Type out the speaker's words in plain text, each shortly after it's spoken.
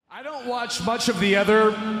I don't watch much of the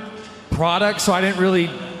other products, so I didn't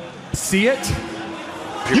really see it.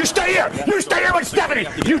 You stay here! You stay here with Stephanie!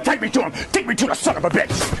 You take me to him! Take me to the son of a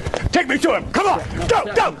bitch! Take me to him! Come on! Go,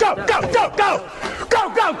 go, go, go, go, go!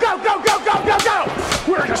 Go, go, go, go, go, go, go, go!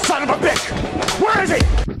 Where's the son of a bitch? Where is he?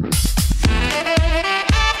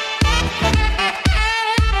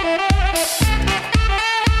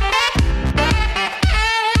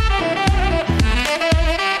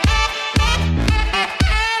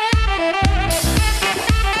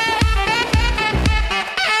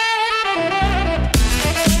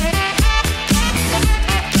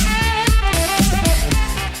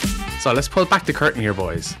 So let's pull back the curtain here,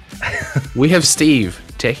 boys. We have Steve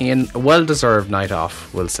taking in a well-deserved night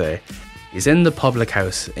off, we'll say. He's in the public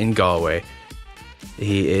house in Galway.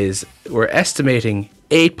 We're estimating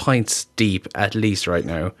 8 pints deep at least right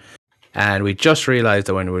now. And we just realised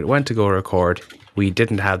that when we went to go record, we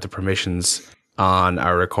didn't have the permissions on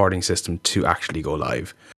our recording system to actually go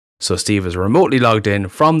live. So Steve is remotely logged in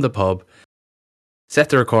from the pub, set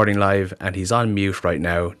the recording live, and he's on mute right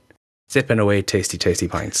now, sipping away tasty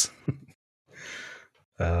pints.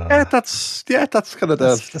 That's kind of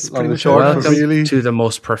that's pretty much Welcome really. to the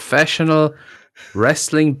most professional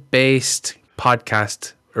wrestling-based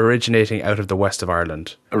podcast originating out of the west of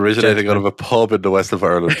Ireland. Originating out of a pub in the west of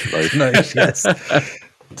Ireland. Right? Nice, yes.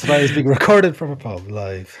 Tonight is being recorded from a pub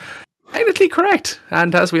live. Technically correct,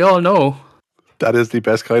 and as we all know, That is the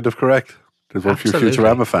best kind of correct. There's one for you Absolutely.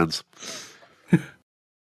 Futurama fans.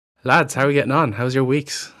 lads, how are we getting on? How's your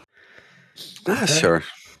weeks? Sure.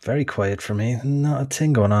 Very quiet for me. Not a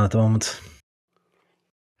thing going on at the moment.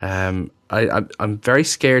 I'm very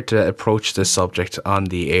scared to approach this subject on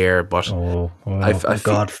the air, but Oh I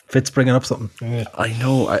God, Fitz bringing up something. I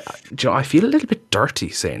know. I feel a little bit dirty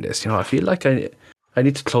saying this. I feel like I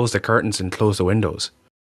need to close the curtains and close the windows.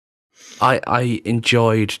 I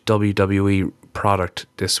enjoyed WWE product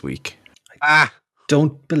this week.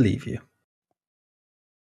 Don't believe you.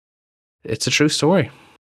 It's a true story.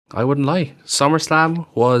 I wouldn't lie. SummerSlam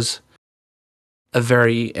was a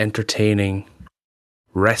very entertaining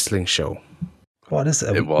wrestling show. What is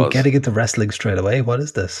it? It was. We're getting into wrestling straight away. What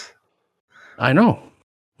is this? I know.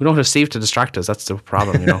 We don't have Steve to distract us. That's the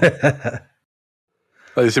problem, Well,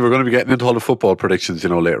 you see, we're going to be getting into all the football predictions,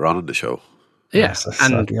 later on in the show. Yeah,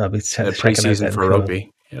 and I'll be the pre-season for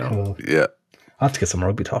rugby. Cool. Yeah. I'll have to get some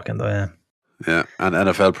rugby talking though, yeah. Yeah. And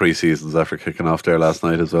NFL pre-seasons after kicking off there last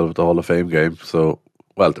night as well with the Hall of Fame game. So,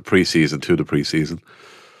 well, the pre-season to the pre-season.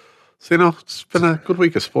 So, it's been a good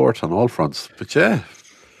week of sport on all fronts. But yeah.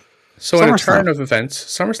 So in a SummerSlam. turn of events,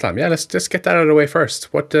 SummerSlam. Yeah, let's just get that out of the way first.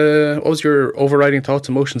 What was your overriding thoughts,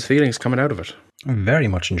 emotions, feelings coming out of it? I very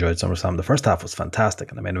much enjoyed SummerSlam. The first half was fantastic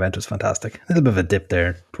and the main event was fantastic. A little bit of a dip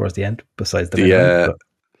there towards the end, besides the main event.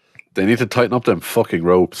 They need to tighten up them fucking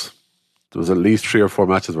ropes. There was at least 3 or 4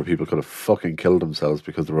 matches where people could have fucking killed themselves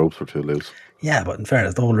because the ropes were too loose. Yeah, but in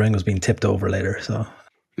fairness, the whole ring was being tipped over later, so...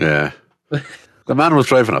 Yeah. The man was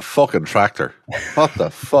driving a fucking tractor. What the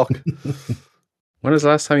fuck? When was the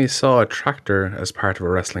last time you saw a tractor as part of a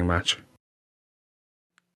wrestling match?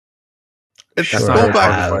 It's Sure, so not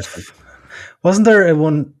bad. bad. Wasn't there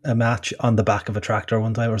a match on the back of a tractor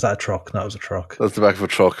one time, or was that a truck? No, it was a truck. That's the back of a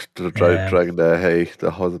truck Yeah. dragging the hay.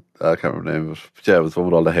 I can't remember the name of it. But yeah, it was the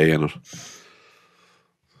one with all the hay in it.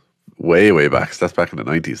 Way, way back. So that's back in the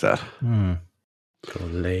 90s, that. Go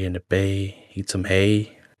lay in the bay, eat some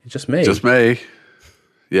hay. Just me. Just May.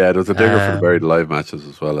 Yeah, there was a digger for the buried alive matches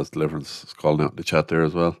as well as Deliverance is calling out in the chat there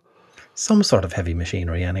as well. Some sort of heavy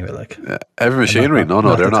machinery anyway, like. Yeah. Heavy Machinery? No,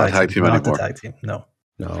 they're not a tag team not anymore. the tag team, no.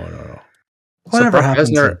 No. Whatever Brock happened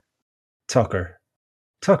Lesnar- to Tucker?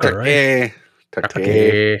 Tucker, right?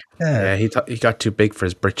 Take Yeah, Yeah. he got too big for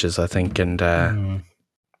his britches, I think, and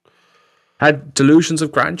had delusions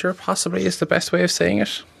of grandeur. Possibly is the best way of saying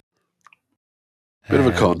it. Bit of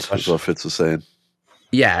a cunt, but- is what Fitz was saying.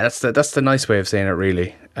 Yeah, that's the nice way of saying it,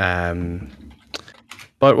 really.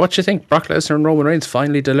 But what do you think? Brock Lesnar and Roman Reigns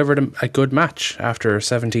finally delivered a good match after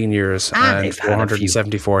 17 years and they've had a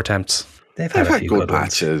 474 attempts. They've had a had few good good ones.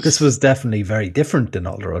 matches. This was definitely very different than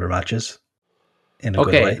all their other matches. In a good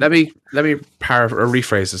Okay, way. let me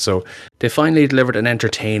rephrase it. So they finally delivered an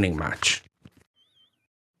entertaining match.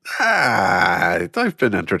 I've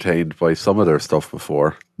been entertained by some of their stuff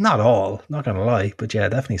before. Not all, not gonna lie, but yeah,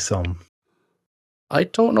 definitely some. I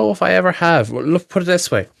don't know if I ever have. Well, look, put it this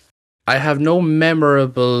way. I have no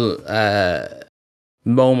memorable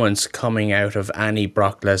moments coming out of any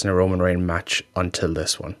Brock Lesnar Roman Reigns match until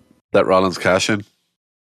this one. That Rollins cash in.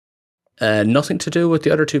 Nothing to do with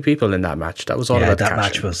the other two people in that match. That was all Yeah, about that cash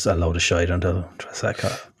match in. was a load of shite until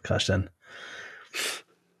Trisak cashed in.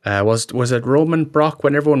 Was it Roman Brock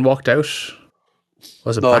when everyone walked out?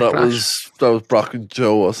 Was it No, Backlash? that was Brock and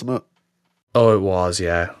Joe, wasn't it? Oh, it was,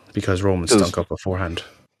 yeah, because Roman stunk up beforehand.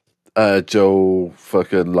 Joe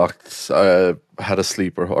fucking had a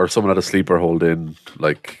sleeper, or someone had a sleeper hold in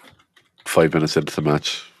like 5 minutes into the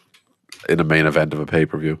match in a main event of a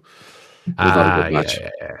pay-per-view. It was not a good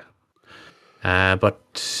match. But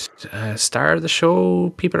star of the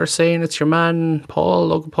show, people are saying it's your man,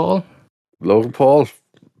 Logan Paul. Logan Paul,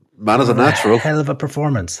 man is a natural. Hell of a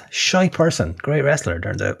performance. Shy person. Great wrestler,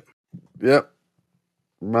 turns out. Yeah.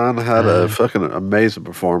 Man had a fucking amazing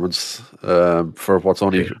performance for what's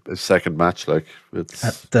only his second match. Like,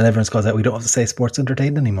 it's Then everyone's calls out, we don't have to say sports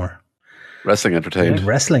entertained anymore. wrestling entertained.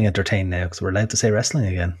 Wrestling entertained now, because we're allowed to say wrestling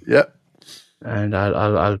again. Yeah. And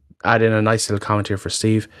I'll add in a nice little comment here for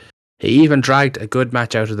Steve. He even dragged a good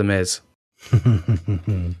match out of the Miz.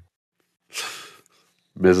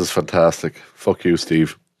 Miz is fantastic. Fuck you,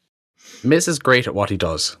 Steve. Miz is great at what he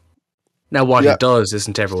does. Now, what he does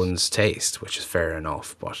isn't everyone's taste, which is fair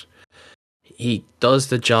enough, but he does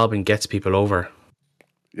the job and gets people over.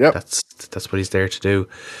 Yep. That's what he's there to do.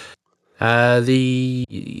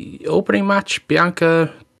 The opening match,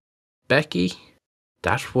 Bianca, Becky,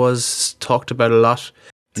 that was talked about a lot,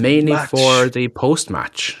 mainly for the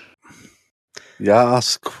post-match.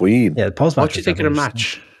 Yes, Queen. Yeah, the post match. What do you think of the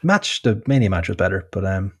match? The Mania match was better,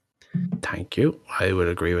 but Thank you. I would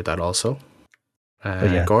agree with that also.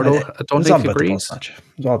 yeah, Gordo, I don't think he agrees. It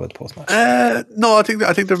was all about the post match. No, I think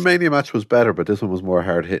the Mania match was better, but this one was more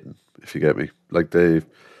hard hitting. If you get me, like they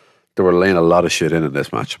were laying a lot of shit in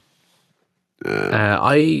this match.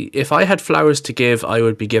 If I had flowers to give, I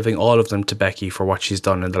would be giving all of them to Becky for what she's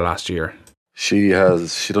done in the last year. She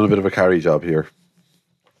done a bit of a carry job here.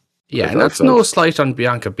 Yeah, and that's no slight on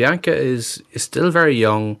Bianca. Bianca is still very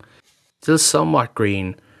young, still somewhat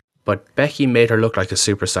green, but Becky made her look like a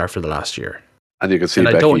superstar for the last year. And you can see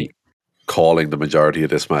Becky calling the majority of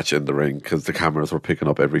this match in the ring because the cameras were picking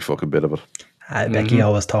up every fucking bit of it. Becky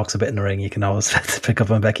always talks a bit in the ring. You can always pick up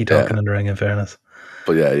on Becky talking in the ring, in fairness.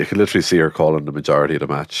 But yeah, you can literally see her calling the majority of the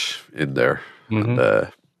match in there. And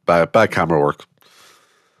bad camera work.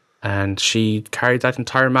 And she carried that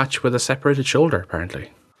entire match with a separated shoulder, apparently.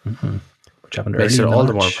 Which happened Makes early it in all the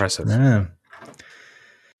the more match. impressive. Yeah.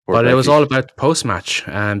 But it was all about the post-match.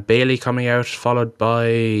 Bailey coming out, followed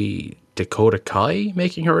by Dakota Kai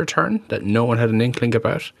making her return that no one had an inkling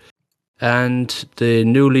about. And the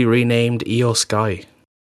newly renamed Io Sky.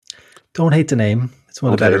 Don't hate the name. It's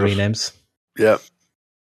one of the better renames. Yeah.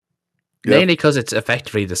 Mainly because it's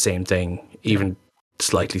effectively the same thing, even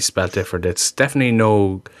slightly spelled different. It's definitely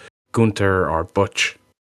no Gunther or Butch.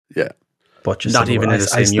 Yeah. Butch is not even in the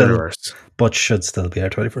same universe. Butch should still be our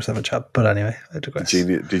 24/7 chat. But anyway, I digress.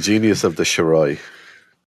 The genius of the Shirai.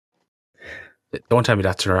 Don't tell me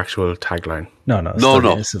that's her actual tagline. No.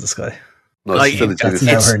 This is the Sky. No, Like, That's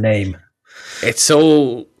now her name. It's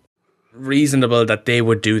so reasonable that they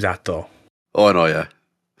would do that, though. Oh, I know, yeah.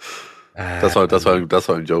 That's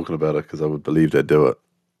why I'm joking about it, because I would believe they'd do it.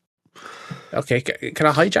 Okay, can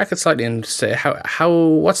I hijack it slightly and say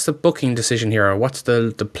what's the booking decision here, or what's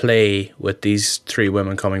the play with these three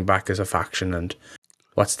women coming back as a faction, and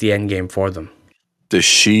what's the end game for them? The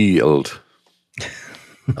Shield.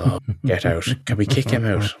 Oh, get out! Can we kick him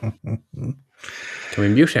out? Can we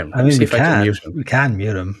mute him? I mean, see if I can mute him. We can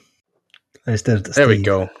mute him. There we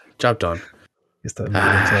go. Job done.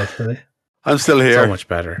 I'm still here. So much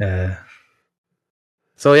better.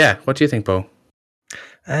 So yeah, what do you think, Bo?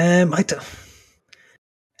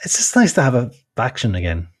 It's just nice to have a faction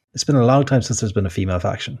again. It's been a long time since there's been a female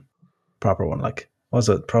faction, proper one. Like, was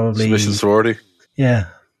it probably Submission Sorority? Yeah,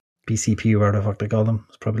 BCP or whatever the fuck they call them.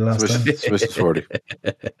 It's probably the last time. Submission Sorority.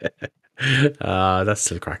 That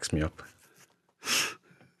still cracks me up.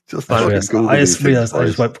 I just realised I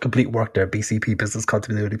just went complete work there. BCP, Business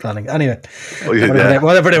Continuity Planning. Anyway,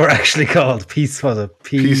 whatever they were actually called. PCB.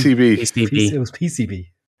 PCB. It was PCB.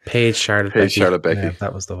 Paige Charlotte Becky. Yeah,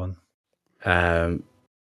 that was the one.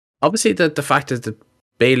 Obviously, the fact is that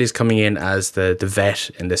Bailey's coming in as the vet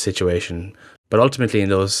in this situation, but ultimately in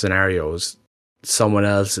those scenarios, someone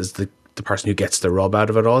else is the person who gets the rub out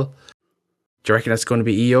of it all. Do you reckon that's going to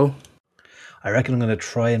be Io? I reckon I'm going to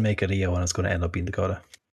try and make it Io, and it's going to end up being Dakota.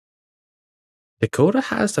 Dakota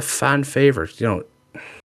has the fan favorite. You know,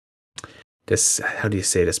 this. How do you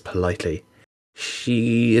say this politely?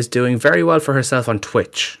 She is doing very well for herself on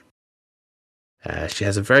Twitch. She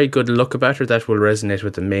has a very good look about her that will resonate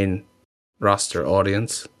with the main roster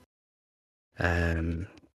audience. Yeah,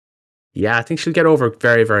 I think she'll get over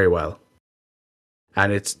very, very well.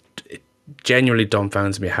 And it genuinely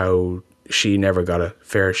dumbfounds me how she never got a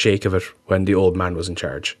fair shake of it when the old man was in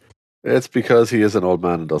charge. It's because he is an old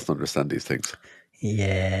man and doesn't understand these things.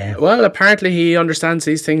 Yeah. Well, apparently he understands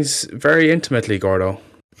these things very intimately, Gordo.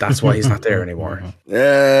 That's why he's not there anymore.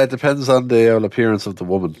 Yeah, it depends on the appearance of the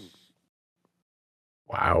woman.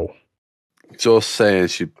 Wow. Just saying,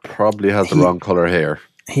 she probably has the wrong color hair.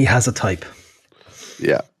 He has a type.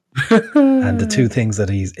 Yeah. And the two things that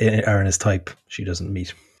are in his type, she doesn't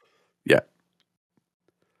meet. Yeah.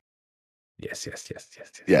 Yes.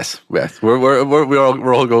 Yes.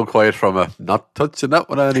 We're all going quiet from a not touching that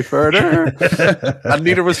one any further, and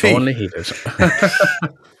neither was he. Only he did.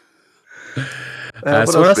 What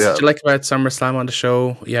so what else we did have? you like about SummerSlam on the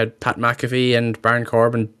show? You had Pat McAfee and Baron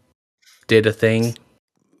Corbin did a thing.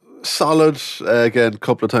 Solid. Again, a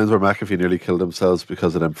couple of times where McAfee nearly killed themselves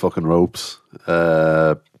because of them fucking ropes.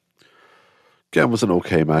 Again, it was an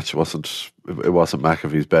okay match. It wasn't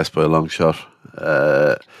McAfee's best by a long shot.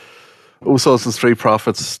 Usos and Street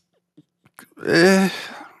Profits. Bit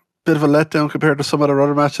of a letdown compared to some of their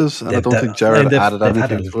other matches, and I don't think Jared added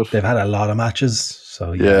anything to it. They've had a lot of matches,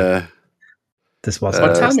 so Yeah. this was.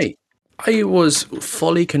 But tell me, I was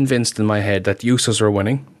fully convinced in my head that Usos were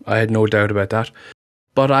winning. I had no doubt about that.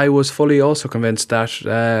 But I was fully also convinced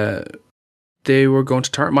that they were going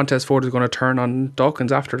to turn. Montez Ford was going to turn on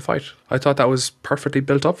Dawkins after the fight. I thought that was perfectly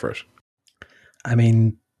built up for it. I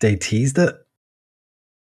mean, they teased it.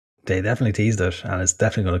 They definitely teased it, and it's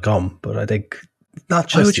definitely going to come. But I think not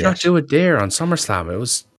just Why would you yet. not do it there on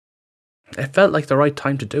SummerSlam? It felt like the right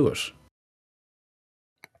time to do it.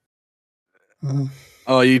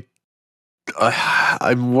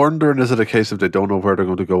 I'm wondering, is it a case of they don't know where they're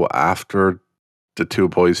going to go after the two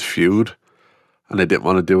boys feud, and they didn't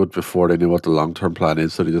want to do it before they knew what the long-term plan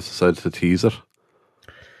is, so they just decided to tease it?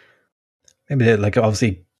 Maybe they, like,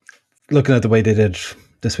 obviously looking at the way they did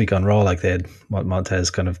this week on Raw, like they had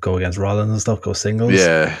Montez kind of go against Rollins and stuff, go singles.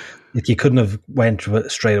 Yeah. Like you couldn't have went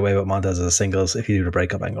straight away with Montez as a singles if you do the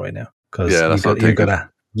breakup angle right now. Because Yeah, that's what I'm you're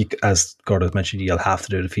gonna, as Gordon mentioned, you'll have to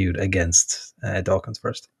do the feud against Dawkins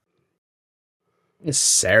first.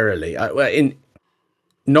 Necessarily.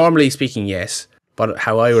 Normally speaking, yes. But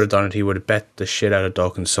how I would have done it, he would have bet the shit out of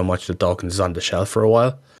Dawkins so much that Dawkins is on the shelf for a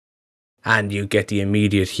while. And you get the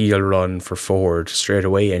immediate heel run for Ford straight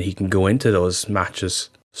away, and he can go into those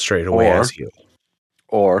matches straight away as heel.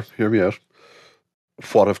 Or, hear me out,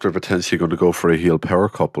 what if they're potentially going to go for a heel power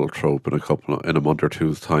couple trope in a month or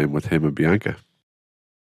two's time with him and Bianca?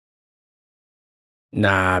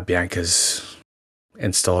 Nah, Bianca's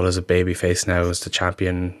installed as a babyface now as the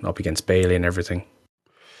champion up against Bayley and everything.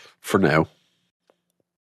 For now.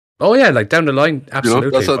 Oh yeah, like down the line,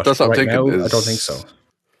 absolutely. You know, that's what I'm thinking. Now, I don't think so.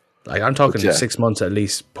 Like I'm talking 6 months at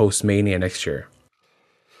least post Mania next year.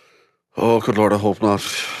 Oh, good Lord, I hope not.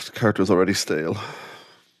 The character's already stale.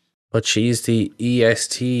 But she's the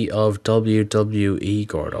EST of WWE,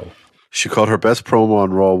 Gordo. She cut her best promo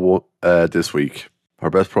on Raw this week.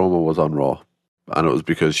 Her best promo was on Raw. And it was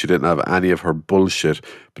because she didn't have any of her bullshit.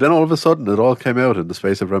 But then all of a sudden, it all came out in the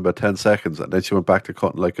space of around about 10 seconds. And then she went back to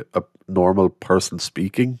cutting like a normal person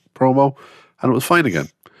speaking promo. And it was fine again.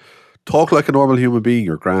 Talk like a normal human being,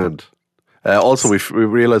 you're grand. Also, we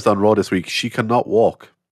realized on Raw this week, she cannot walk.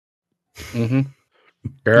 Mm-hmm.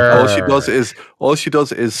 All she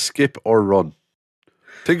does is skip or run.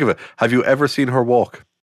 Think of it. Have you ever seen her walk?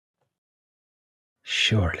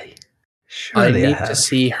 Surely I need to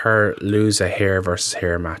see her lose a hair versus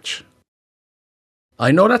hair match.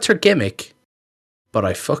 I know that's her gimmick, but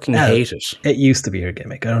I fucking hate it. It used to be her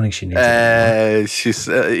gimmick. I don't think she needs it. She's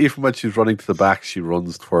even when she's running to the back, she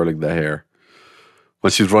runs twirling the hair.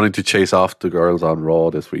 When she's running to chase off the girls on Raw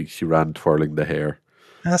this week, she ran twirling the hair.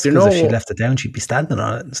 That's because if she left it down, she'd be standing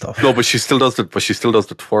on it and stuff. No, but she still does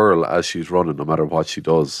the twirl as she's running, no matter what she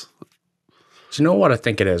does. Do you know what I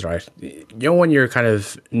think it is, right? You know, when you're kind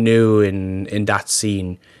of new in that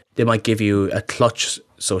scene, they might give you a clutch,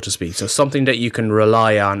 so to speak. So something that you can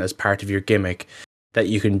rely on as part of your gimmick that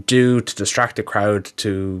you can do to distract the crowd,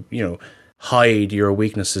 to, you know, hide your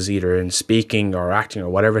weaknesses either in speaking or acting or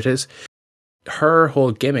whatever it is. Her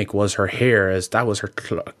whole gimmick was her hair, as that was her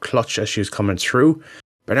clutch as she was coming through.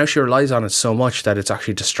 But now she relies on it so much that it's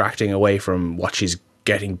actually distracting away from what she's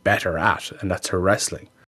getting better at, and that's her wrestling.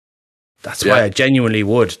 That's why I genuinely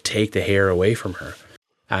would take the hair away from her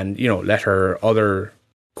and, you know, let her other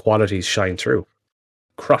qualities shine through.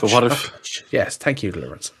 Crutch. But what if... Yes, thank you,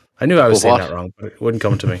 Deliverance. I knew I was saying that wrong, but it wouldn't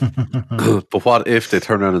come to me. But what if they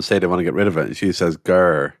turn around and say they want to get rid of it, and she says,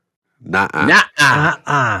 "Grr, nah."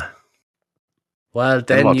 Well,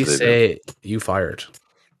 then you say you fired.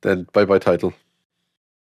 Then bye-bye title.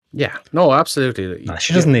 Yeah, no, absolutely. Nah,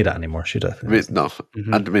 she doesn't need that anymore. She does. I mean, no.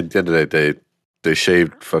 Mm-hmm. And I mean, at the end of the day, they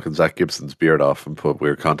shaved fucking Zach Gibson's beard off and put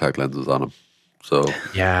weird contact lenses on him. So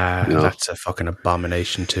Yeah, you know. that's a fucking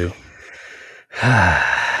abomination too.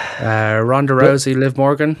 Ronda Rousey, Liv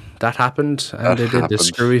Morgan, that happened, and That they did the happened.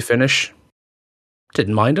 screwy finish.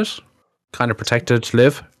 Didn't mind it. Kind of protected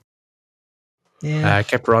Liv. Yeah.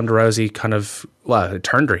 Kept Ronda Rousey kind of, well, it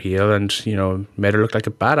turned her heel and, made her look like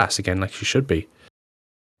a badass again, like she should be.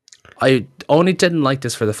 I only didn't like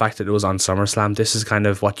this for the fact that it was on SummerSlam. This is kind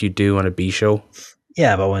of what you do on a B show.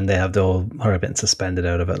 Yeah, but when they have her been suspended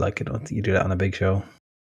out of it, like you do that on a big show.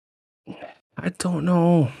 I don't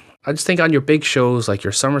know. I just think on your big shows, like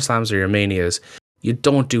your SummerSlams or your Manias, you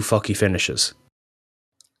don't do fucky finishes.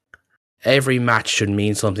 Every match should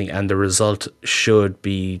mean something and the result should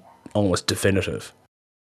be almost definitive.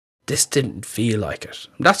 This didn't feel like it.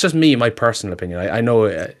 That's just me, my personal opinion. I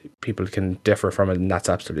know people can differ from it, and that's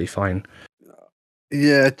absolutely fine.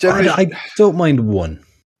 Yeah, generally, I don't mind one.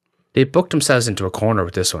 They booked themselves into a corner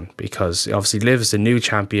with this one because obviously Liv's the new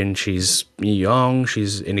champion. She's young,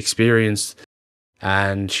 she's inexperienced,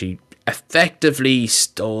 and she effectively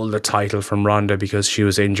stole the title from Ronda because she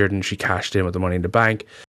was injured and she cashed in with the Money in the Bank.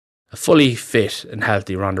 A fully fit and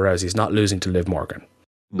healthy Ronda Rousey is not losing to Liv Morgan.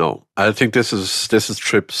 no. I think this is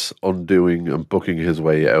Tripp's undoing and booking his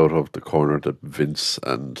way out of the corner that Vince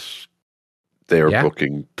and their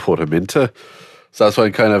booking put him into. So that's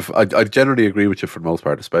why I generally agree with you for the most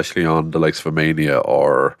part, especially on the likes of a Mania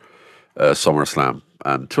or SummerSlam,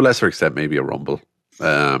 and to a lesser extent maybe a Rumble.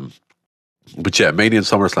 But yeah, Mania and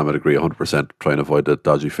SummerSlam I'd agree 100%, trying to avoid the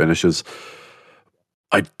dodgy finishes.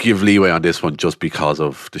 I'd give leeway on this one just because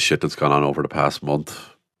of the shit that's gone on over the past month.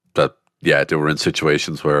 That, yeah, they were in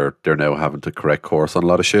situations where they're now having to correct course on a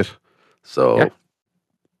lot of shit. So,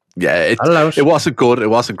 it wasn't good. It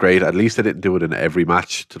wasn't great. At least they didn't do it in every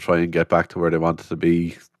match to try and get back to where they wanted to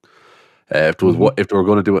be. If they were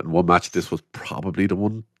going to do it in one match, this was probably the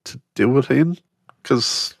one to do it in.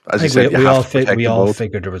 Because, as you said, we all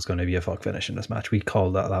figured there was going to be a fuck finish in this match. We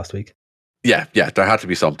called that last week. Yeah, there had to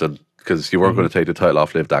be something. Because you weren't going to take the title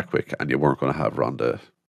off Liv that quick, and you weren't going to have Ronda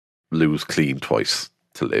lose clean twice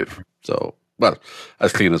to Liv. So, well,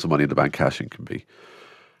 as clean as the Money in the Bank cashing can be.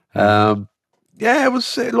 It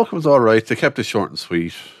was all right. They kept it short and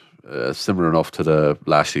sweet, similar enough to the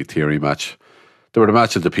Lashley Theory match. There were the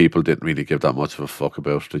matches that people didn't really give that much of a fuck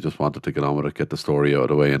about. They just wanted to get on with it, get the story out of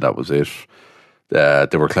the way, and that was it.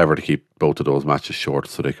 They were clever to keep both of those matches short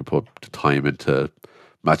so they could put the time into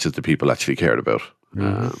matches that people actually cared about.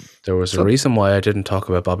 There was a reason why I didn't talk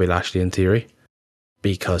about Bobby Lashley in Theory,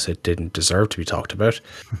 because it didn't deserve to be talked about.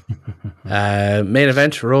 Main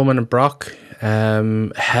event, Roman and Brock.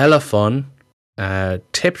 Hella fun.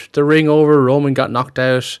 Tipped the ring over. Roman got knocked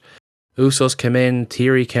out. Usos came in.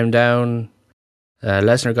 Theory came down.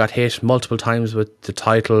 Lesnar got hit multiple times with the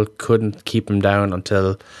title. Couldn't keep him down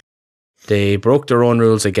until they broke their own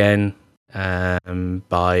rules again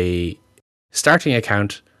by starting a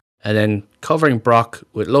count and then covering Brock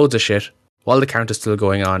with loads of shit while the count is still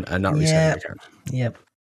going on and not resetting the count. Yep.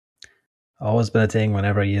 Always been a thing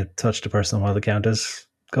whenever you touch the person while the count is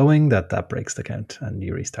going, that breaks the count and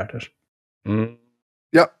you restart it.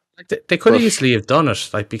 Yep. They could easily have done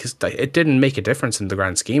it, because it didn't make a difference in the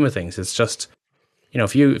grand scheme of things. It's just,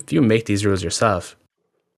 if you make these rules yourself,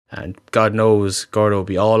 and God knows Gordo will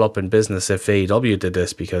be all up in business if AEW did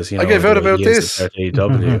this, because I gave out about this.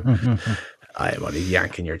 AEW. I'm only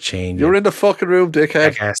yanking your chain. You're in the fucking room,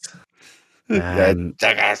 dickhead.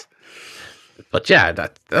 Jackass. But yeah,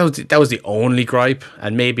 that was the only gripe,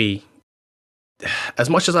 and maybe as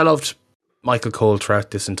much as I loved Michael Cole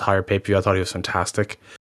throughout this entire pay-per-view, I thought he was fantastic.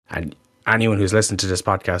 And anyone who's listened to this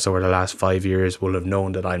podcast over the last 5 years will have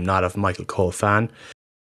known that I'm not a Michael Cole fan.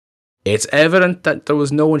 It's evident that there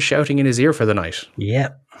was no one shouting in his ear for the night.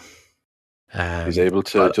 Yep. He's able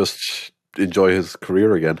to just enjoy his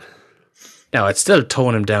career again. Now, it's still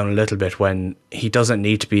tone him down a little bit when he doesn't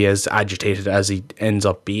need to be as agitated as he ends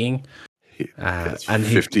up being. And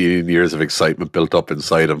 15 years of excitement built up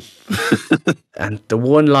inside him. And the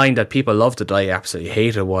one line that people loved that I absolutely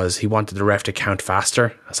hated was he wanted the ref to count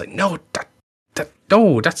faster. I was like, no,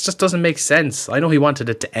 that just doesn't make sense. I know he wanted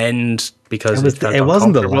it to end because it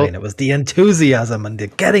wasn't the line, it was the enthusiasm and the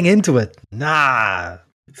getting into it. Nah.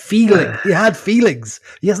 Feeling. He had feelings.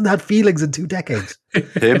 He hasn't had feelings in 2 decades.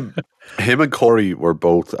 Him and Corey were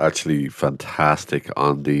both actually fantastic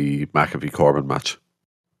on the McAfee Corbin match.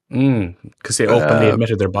 Because they openly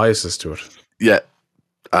admitted their biases to it. Yeah,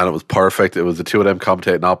 and it was perfect. It was the two of them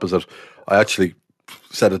commentating opposite. I actually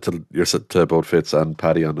said it to both Fitz and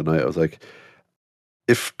Paddy on the night. I was like,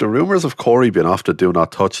 if the rumors of Corey being off the do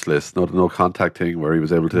not touch list, no contact thing where he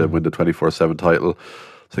was able to win the 24/7 title,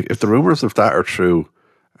 it's like if the rumors of that are true,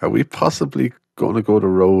 are we possibly going to go the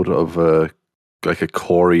road of like a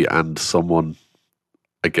Corey and someone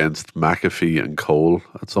against McAfee and Cole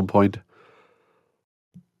at some point?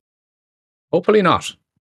 Hopefully not.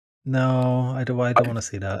 No, I don't want to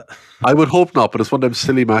see that. I would hope not, but it's one of them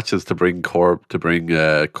silly matches to bring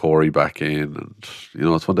Corey back in, and it's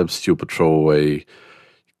one of them stupid throwaway.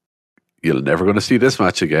 You're never going to see this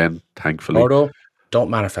match again, thankfully. Gordo,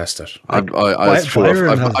 don't manifest it. Byron has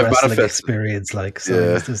wrestling experience,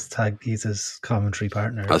 he's his commentary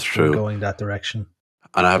partner. That's true. We're going that direction,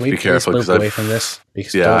 and I have to be careful because away from this.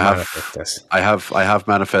 Because don't manifest this. I have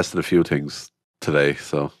manifested a few things today,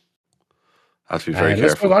 so I have to be very careful.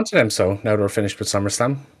 Let's move on to them. So now that we're finished with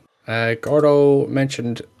SummerSlam, Gordo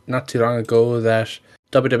mentioned not too long ago that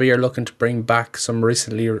WWE are looking to bring back some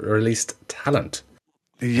recently released talent.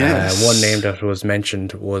 Yes. One name that was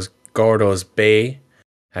mentioned was Gordo's Bay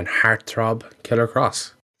and Heartthrob Killer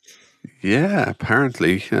Cross. Yeah,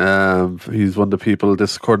 apparently. He's one of the people,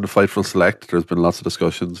 according to Fightful Select, there's been lots of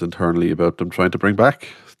discussions internally about them trying to bring back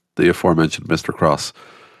the aforementioned Mr. Cross.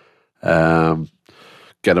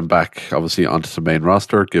 Get him back, obviously, onto the main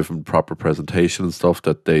roster, give him proper presentation and stuff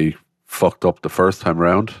that they fucked up the first time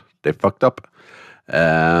around. They fucked up.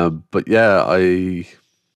 But yeah, I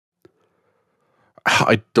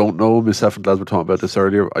don't know, myself and Glas were talking about this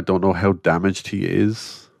earlier, I don't know how damaged he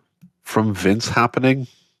is from Vince happening.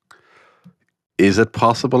 Is it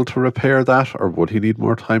possible to repair that, or would he need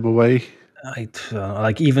more time away? I don't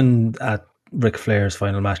know, even at Ric Flair's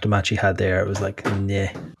final match, the match he had there, it was like, nah.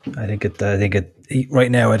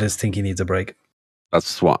 Right now I just think he needs a break.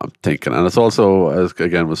 That's what I'm thinking. And it's also, as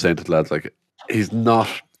again was saying to the lads, he's not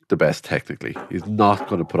the best technically. He's not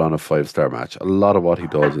going to put on a 5-star match. A lot of what he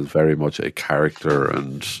does is very much a character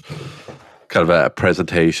and kind of a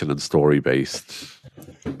presentation and story based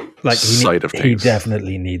side of things. He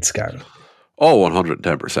definitely needs Scarlett. Oh,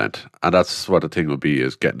 110%. And that's what the thing would be,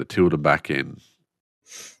 is getting the two of them back in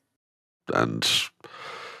and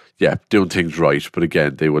doing things right. But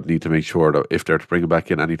again, they would need to make sure that if they're to bring him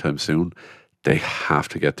back in anytime soon, they have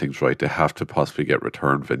to get things right. They have to possibly get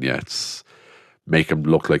return vignettes, make him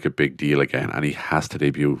look like a big deal again, and he has to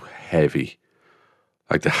debut heavy.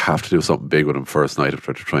 They have to do something big with him first night if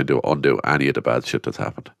they're to try and undo any of the bad shit that's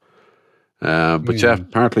happened. But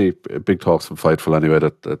apparently big talks from Fightful anyway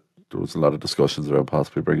that there was a lot of discussions around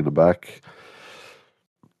possibly bringing him back.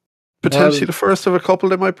 Potentially the first of a couple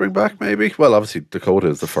they might bring back, maybe. Well, obviously Dakota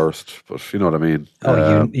is the first, but you know what I mean.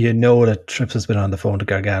 You know that Trips has been on the phone to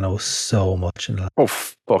Gargano so much.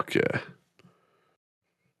 Fuck yeah.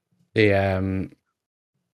 The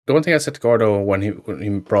one thing I said to Gordo when he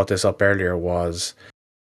brought this up earlier was,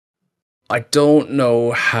 I don't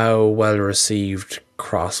know how well received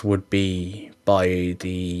Cross would be by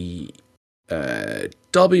the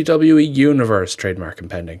WWE Universe, trademark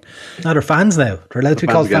impending. No, they're fans now. They're allowed to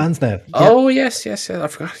be called fans now. Oh, yes. I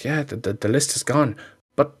forgot. Yeah, the list is gone.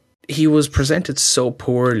 But he was presented so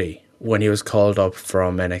poorly when he was called up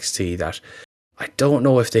from NXT that I don't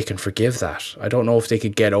know if they can forgive that. I don't know if they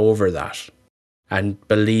could get over that and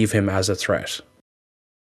believe him as a threat.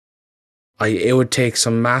 It would take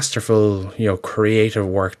some masterful, creative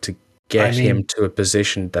work to get him to a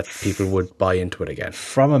position that people would buy into it again.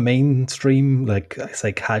 From a mainstream,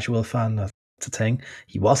 casual fan, that's the thing.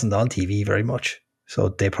 He wasn't on TV very much, so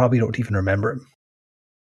they probably don't even remember him.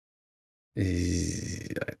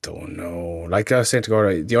 I don't know. Like I was saying to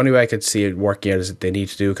Gordon, the only way I could see it working out is that they need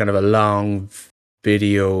to do kind of a long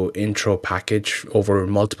video intro package over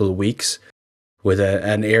multiple weeks with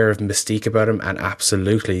an air of mystique about him, and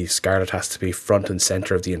absolutely Scarlett has to be front and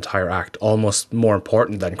center of the entire act, almost more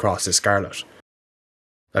important than Cross is Scarlett.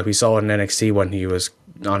 Like we saw in NXT when he was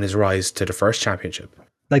on his rise to the first championship.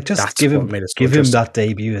 Just give him that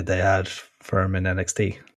debut that they had for him in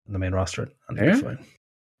NXT on the main roster, and he'll be fine.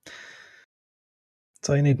 That's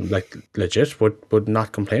all you need. Legit would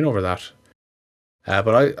not complain over that.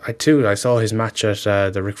 But I saw his match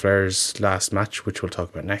at the Ric Flair's last match, which we'll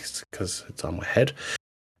talk about next because it's on my head.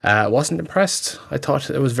 Wasn't impressed. I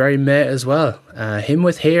thought it was very meh as well. Him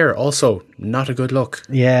with hair also not a good look.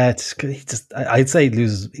 Yeah, I'd say he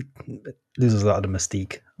loses a lot of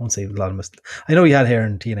mystique. I won't say a lot of mystique. I know he had hair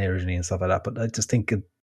in TNA originally and stuff like that, but I just think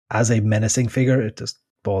as a menacing figure, it just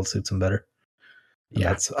ball suits him better. And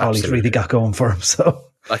that's all he's really got going for him. So.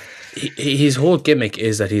 His whole gimmick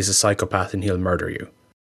is that he's a psychopath and he'll murder you.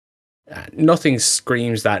 Nothing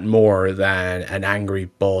screams that more than an angry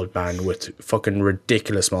bald man with fucking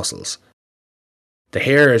ridiculous muscles. The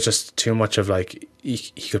hair is just too much of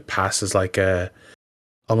he could pass as a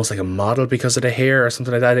almost like a model because of the hair or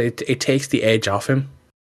something like that. It takes the edge off him.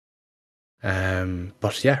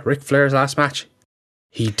 But yeah, Ric Flair's last match,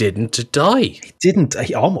 he didn't die. He didn't.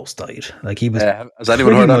 He almost died. Like he was. Has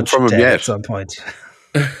anyone heard that from him yet? At some point,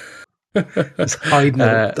 he's hiding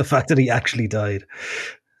the fact that he actually died.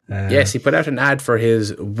 Yes, he put out an ad for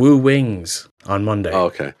his Woo Wings on Monday. Oh,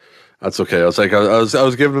 okay, that's okay. I was like, I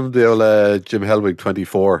was giving him the old Jim Hellwig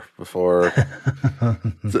 24 before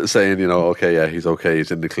saying, you know, okay, yeah, he's okay,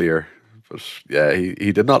 he's in the clear. But yeah,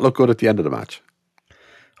 he did not look good at the end of the match.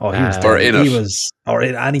 Oh, he was or in he it. was, or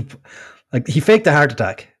in any, like he faked a heart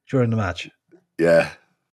attack during the match, Yeah,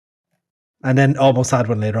 and then almost had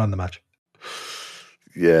one later on in the match.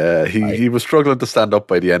 yeah, he was struggling to stand up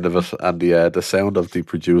by the end of it, and the sound of the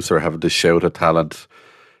producer having to shout at talent,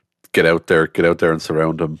 get out there and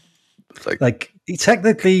surround him. It's like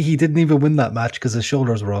Technically, he didn't even win that match because his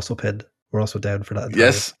shoulders were also pinned. Were also down for that.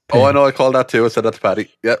 yes, pin. oh, I know, I called that too. I said that to Paddy.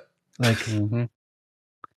 Yep. Like,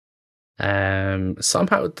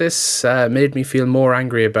 somehow this made me feel more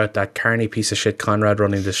angry about that carny piece of shit Conrad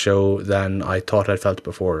running the show than I thought I'd felt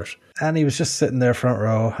before it. and he was just sitting there front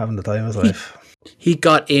row having the time of his life. He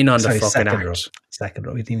got in on the fucking second row. act. Second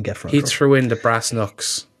row. He didn't even get front He row. threw in the brass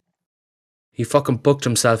knucks. He fucking booked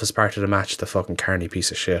himself as part of the match, the fucking carny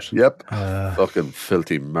piece of shit. Yep. Fucking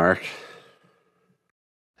filthy Mark.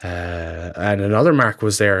 And another Mark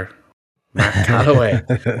was there. Mark Calloway.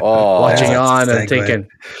 Oh, watching that's on a and segue. thinking,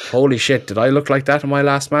 holy shit, did I look like that in my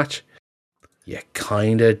last match? You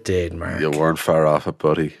kinda did, Mark. you weren't far off it,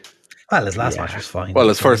 buddy. Well, his last match was fine. Well,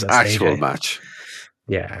 his first Against actual AJ. match.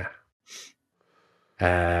 Yeah.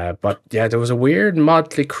 But yeah, there was a weird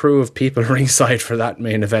motley crew of people ringside for that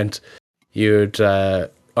main event. You'd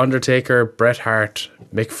Undertaker, Bret Hart,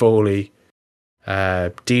 Mick Foley,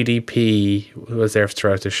 DDP, who was there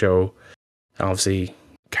throughout the show. And obviously,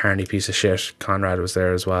 carny piece of shit, Conrad was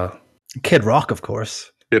there as well. Kid Rock, of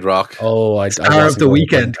course. Kid Rock. Oh, I Star of wasn't the going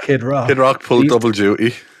weekend, Kid Rock. Kid Rock pulled double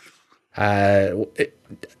duty. Can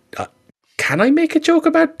I make a joke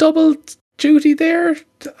about double duty there?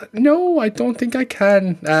 No, I don't think I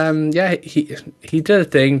can. Yeah, he did a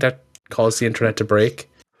thing that caused the internet to break.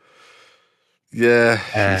 Yeah,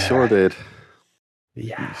 he sure did.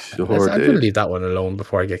 Yeah, Sure I'm did. gonna leave that one alone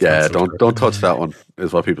before I get Yeah, cancelled. don't touch that one,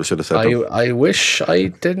 is what people should have said. though. I wish I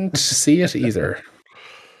didn't see it either.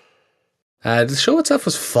 The show itself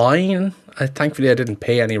was fine. Thankfully, I didn't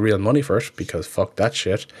pay any real money for it because fuck that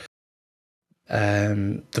shit.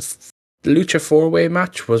 The Lucha 4-way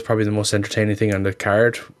match was probably the most entertaining thing on the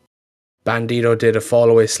card. Bandito did a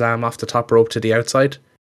fall-away slam off the top rope to the outside.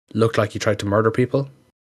 Looked like he tried to murder people.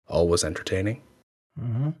 Always entertaining.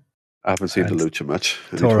 Mm-hmm. I haven't seen the Lucha match.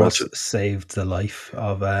 I need to Toros watch it. saved the life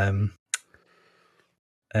of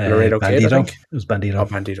Laredo Kid, I Bandito. think. It was Bandito. Oh,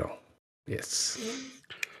 Bandito. Yes.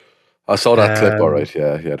 I saw that clip. All right,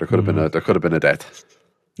 yeah. There could have been a death.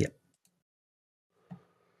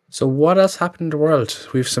 So what else happened in the world?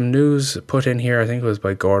 We've some news put in here. I think it was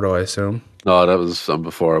by Gordo, I assume. No, that was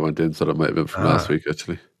before I went in, so that might have been from last week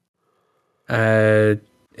actually.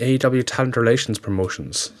 AEW Talent Relations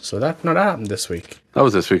promotions. So that happened this week. That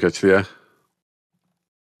was this week actually.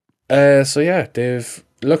 Yeah. So yeah,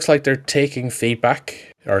 looks like they're taking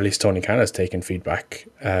feedback, or at least Tony Khan is taking feedback,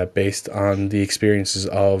 based on the experiences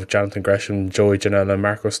of Jonathan Gresham, Joey Janela, and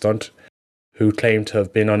Marco Stunt, who claim to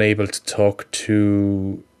have been unable to talk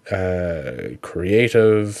to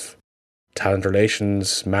creative, talent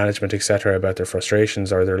relations, management, etc. about their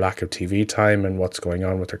frustrations or their lack of TV time and what's going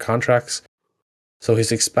on with their contracts. So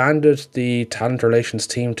he's expanded the talent relations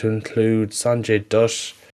team to include Sanjay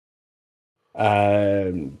Dutt,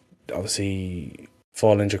 obviously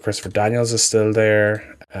Fall Ninja Christopher Daniels is still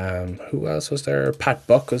there. Who else was there? Pat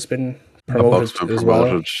Buck has been promoted Buck's been as well.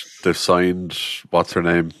 promoted. They've signed, what's her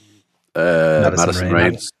name? Madison Rain.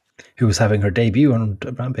 Rain. Who was having her debut on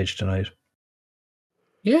Rampage tonight.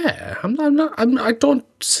 Yeah, I don't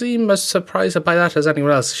seem as surprised by that as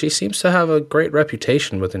anyone else. She seems to have a great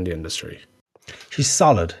reputation within the industry. She's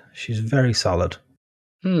solid. She's very solid.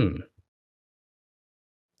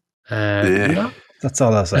 Yeah. That's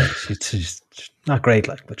all I'll say. She's not great,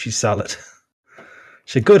 but she's solid.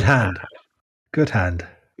 She's a good hand. Good hand.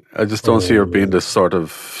 I just don't see her being the sort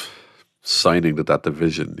of signing that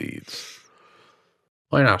division needs.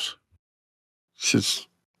 Why not? She's,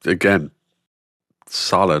 again,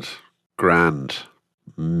 solid, grand,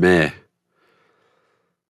 meh.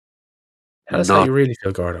 That's Not- how you really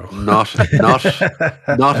feel, Gordo.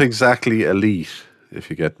 Not exactly elite, if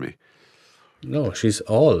you get me. No, she's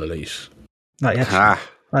all elite. Not yet. Ah,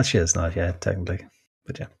 Well, she is not yet, technically.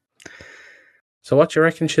 But yeah. So what do you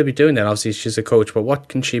reckon she'll be doing then? Obviously, she's a coach, but what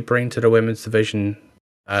can she bring to the women's division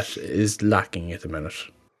That is lacking at the minute.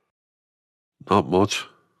 Not much.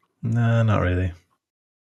 No, not really.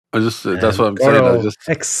 That's what I'm saying. I just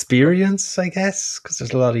Experience, I guess, because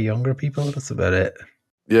there's a lot of younger people. That's about it.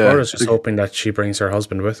 yeah. I was just hoping that she brings her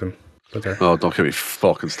husband with her. Oh, don't get me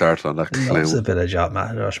fucking started on that clown. Loves a bit of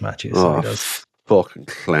Josh Matthews. So Oh, he does. fucking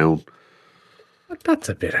clown. That's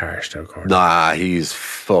a bit harsh, though, Gordon. Nah, he's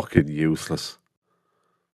fucking useless.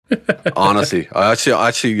 Honestly, I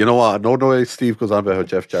actually, you know what? I know the way Steve goes on about how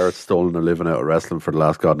Jeff Jarrett's stolen a living out of wrestling for the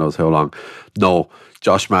last God knows how long. No,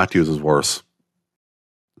 Josh Matthews is worse.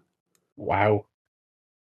 Wow.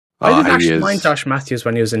 I didn't he actually is. mind Josh Matthews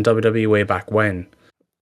when he was in WWE way back when.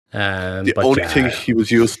 The only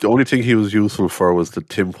thing he was useful for was the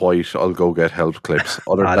Tim White "I'll go get help" clips.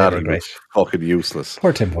 Other than that, they it were was fucking useless.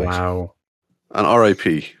 Poor Tim White. Wow. And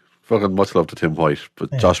R.I.P. Fucking much love to Tim White,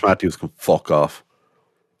 but Josh Matthews can fuck off.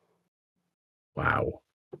 Wow.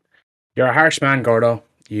 You're a harsh man, Gordo.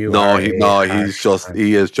 He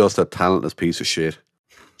is just a talentless piece of shit.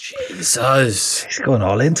 Jesus. He's going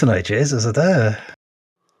all in tonight, Jace. Is it there?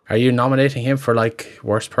 Are you nominating him for like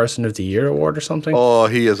worst person of the year award or something? Oh,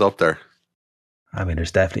 he is up there. I mean,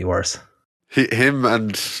 there's definitely worse. Him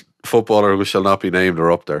and footballer who shall not be named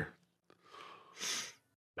are up there.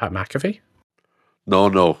 Pat McAfee?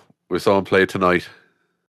 No. We saw him play tonight.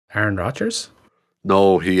 Aaron Rodgers?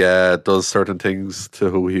 No, he does certain things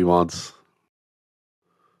to who he wants.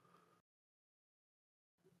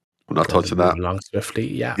 I'm not touching that. Along swiftly,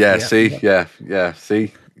 yeah. See,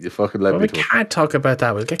 you fucking let me. We can't talk about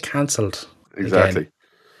that. We'll get cancelled. Exactly.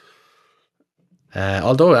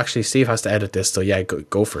 Although, actually, Steve has to edit this, so yeah,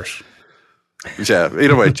 go for it. Yeah.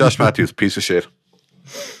 Either way, Josh Matthews, piece of shit.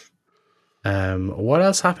 What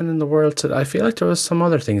else happened in the world today? I feel like there was some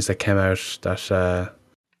other things that came out that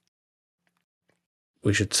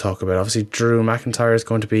we should talk about. Obviously, Drew McIntyre is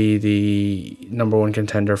going to be the number one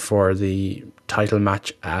contender for the title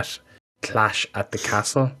match at Clash at the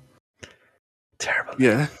Castle. Terrible.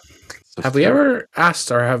 Yeah. Have we ever asked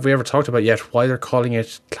or have we ever talked about yet why they're calling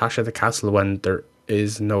it Clash at the Castle when there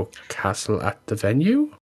is no castle at the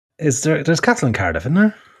venue? There's castle in Cardiff, isn't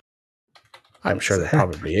there? I'm sure there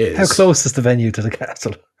probably is. How close is the venue to the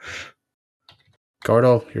castle?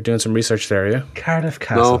 Gordo, you're doing some research there, are you? Cardiff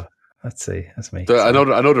Castle. No. Let's see. That's me. I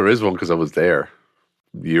know there is one because I was there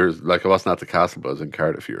years. Like I wasn't at the castle, but I was in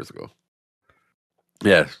Cardiff years ago.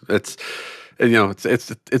 Yeah, it's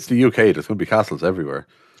the UK. There's going to be castles everywhere.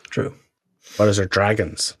 True. What is there?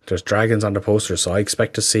 Dragons. There's dragons on the poster, so I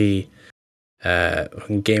expect to see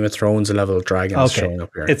Game of Thrones level dragons showing up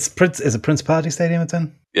here. Is it Principality Stadium it's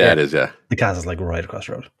in? Yeah, it is, yeah. The castle's like right across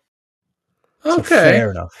the road. Okay.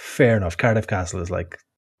 So fair enough. Cardiff Castle is like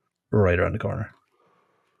right around the corner.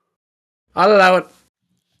 I'll allow it.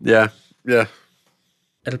 Yeah.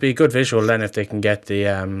 It'll be a good visual then if they can get the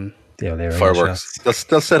fireworks.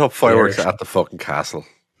 They'll set up fireworks at the fucking castle.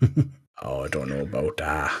 Oh, I don't know about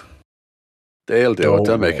that. They'll do it.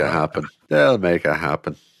 They'll make it happen. They'll make it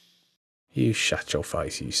happen. You shut your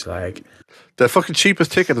face, you slag. The fucking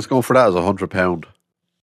cheapest ticket that's going for that is £100.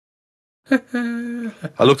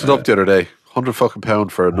 I looked it up the other day. £100 fucking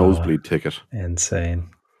pound for a nosebleed ticket.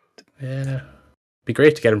 Insane. Yeah. Be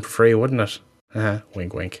great to get them for free, wouldn't it?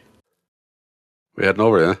 Wink, wink. We had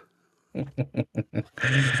over, yeah.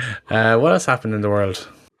 What else happened in the world?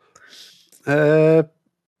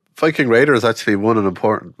 Viking Raiders actually won an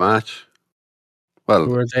important match. Well,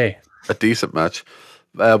 Who are they? a decent match.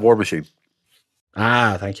 War Machine.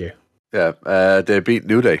 Thank you. Yeah, they beat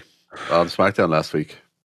New Day on SmackDown last week,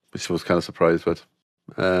 which I was kind of surprised with.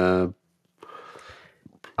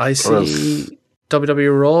 I see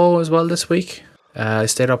WWE Raw as well this week. I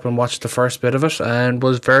stayed up and watched the first bit of it and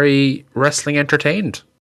was very wrestling entertained.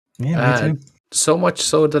 Yeah, me too. So much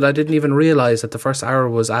so that I didn't even realize that the first hour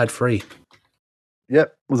was ad free.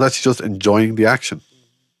 Yep, was actually just enjoying the action.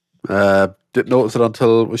 Didn't notice it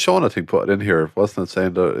until Sean, I think, put it in here, wasn't it?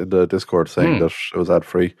 Saying in the Discord saying that it was ad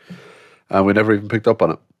free, and we never even picked up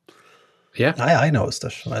on it. Yeah, I noticed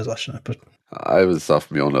it when I was watching it, but I was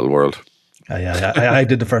off my own little world. I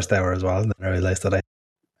did the first hour as well, and then I realized that I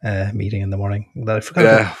meeting in the morning that I forgot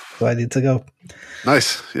about, so I need to go.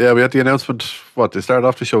 Nice. Yeah, we had the announcement. They started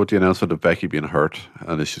off the show with the announcement of Becky being hurt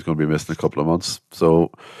and she's going to be missing a couple of months. So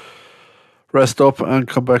rest up and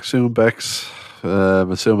come back soon, Bex.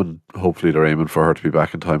 Assuming hopefully they're aiming for her to be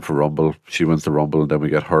back in time for Rumble. She wins the Rumble and then we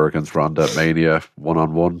get her against Ronda at Mania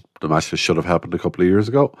 1-on-1. The match that should have happened a couple of years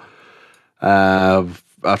ago.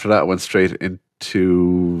 After that, it went straight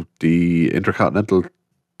into the Intercontinental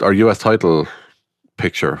or US title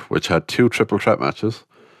picture, which had 2 triple threat matches.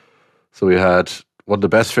 So we had one of the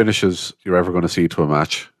best finishes you're ever going to see to a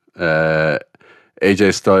match.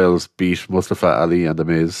 AJ Styles beat Mustafa Ali and The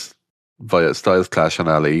Miz via Styles Clash on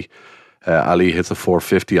Ali. Ali hits a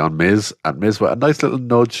 450 on Miz, and Miz with a nice little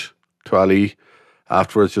nudge to Ali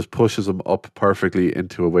afterwards just pushes him up perfectly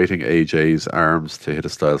into awaiting AJ's arms to hit a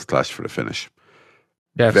Styles Clash for the finish.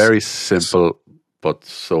 Yes. Very simple, but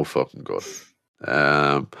so fucking good.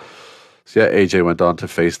 So yeah, AJ went on to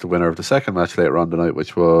face the winner of the second match later on the night,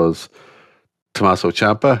 which was Tommaso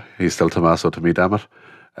Ciampa. He's still Tommaso to me, damn it.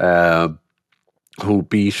 Who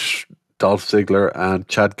beat Dolph Ziggler and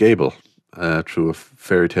Chad Gable through a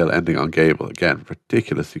fairy tale ending on Gable. Again,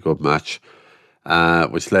 ridiculously good match,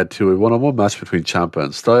 which led to a one-on-one match between Ciampa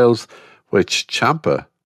and Styles, which Ciampa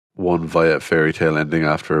won via a fairy tale ending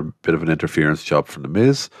after a bit of an interference job from The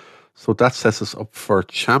Miz. So that sets us up for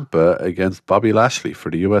Ciampa against Bobby Lashley for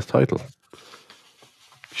the US title.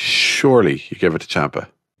 Surely you give it to Ciampa.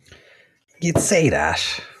 You'd say that.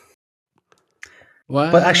 Well,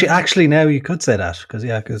 But actually, now you could say that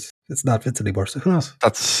because it's not Vince anymore. So who knows?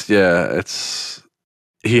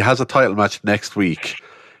 He has a title match next week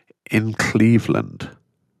in Cleveland.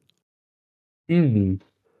 yeah,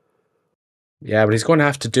 but he's going to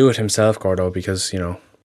have to do it himself, Gordo, because Yeah,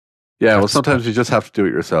 well, sometimes you just have to do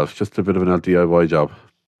it yourself. Just a bit of an DIY job.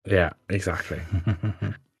 Yeah, exactly.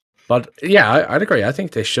 But yeah, I'd agree. I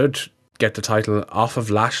think they should get the title off of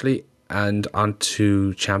Lashley and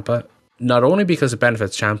onto Ciampa. Not only because it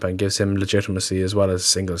benefits Ciampa and gives him legitimacy as well as a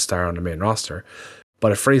single star on the main roster,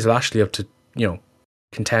 but it frees Lashley up to,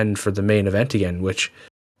 contend for the main event again, which,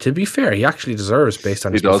 to be fair, he actually deserves based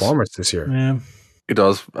on his performance this year. Yeah. He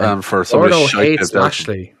does. And for some of Gordo the shite hates they've done-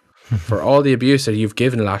 Lashley for all the abuse that you've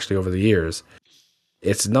given Lashley over the years.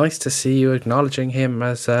 It's nice to see you acknowledging him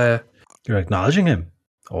as You're acknowledging him.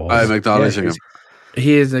 Oh, I'm acknowledging him.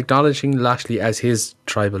 he is acknowledging Lashley as his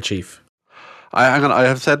tribal chief. I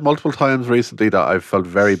have said multiple times recently that I've felt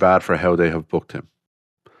very bad for how they have booked him.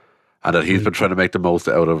 And that he's been trying to make the most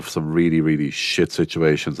out of some really, really shit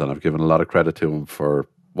situations. And I've given a lot of credit to him for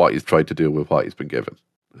what he's tried to do with what he's been given.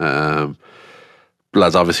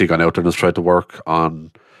 Lad's obviously gone out there and has tried to work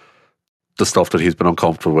on the stuff that he's been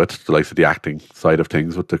uncomfortable with, the likes of the acting side of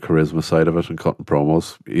things, with the charisma side of it and cutting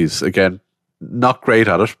promos. He's, again, not great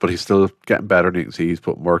at it, but he's still getting better, and you can see he's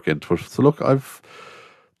putting work into it. So look, I've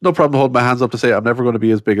no problem holding my hands up to say I'm never going to be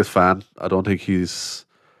his biggest fan. I don't think he's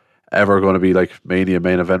ever going to be like Mania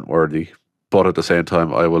main event worthy. But at the same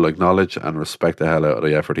time, I will acknowledge and respect the hell out of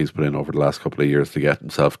the effort he's put in over the last couple of years to get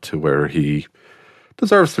himself to where he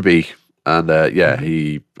deserves to be. And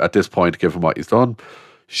he, at this point, given what he's done,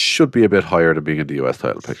 should be a bit higher than being in the US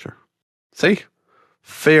title picture. See?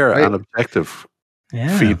 Fair and objective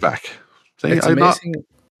feedback. See, It's I'm not amazing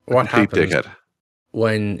what a complete happens dickhead.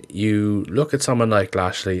 when you look at someone like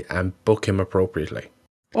Lashley and book him appropriately.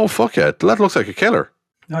 Oh, fuck yeah. That looks like a killer.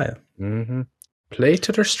 Oh, yeah. Mm-hmm. Play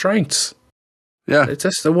to their strengths. Yeah. It's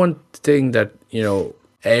just the one thing that,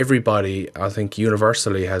 everybody, I think,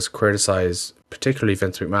 universally has criticized, particularly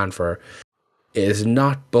Vince McMahon, for, is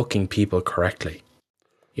not booking people correctly.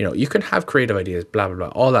 You can have creative ideas, blah, blah, blah.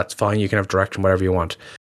 All that's fine. You can have direction, whatever you want.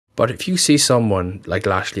 But if you see someone like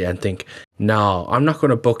Lashley and think, no, I'm not going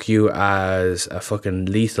to book you as a fucking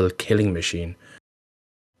lethal killing machine,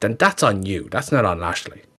 then that's on you. That's not on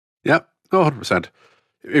Lashley. Yeah. No, 100%.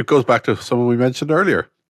 It goes back to someone we mentioned earlier.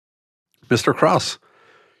 Mr. Cross.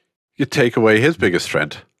 You take away his biggest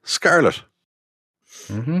strength, Scarlett.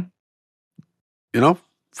 Mm-hmm.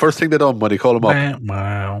 First thing they done when he called him up.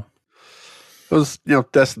 Wow. It was,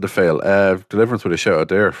 destined to fail. Deliverance with a shout out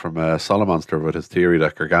there from Solomonster with his theory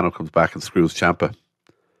that Gargano comes back and screws Ciampa.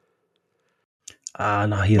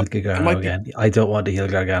 No, heel Gargano again. I don't want to heel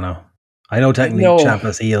Gargano. I know technically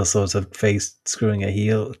Ciampa's heel, so it's a face screwing a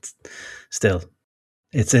heel.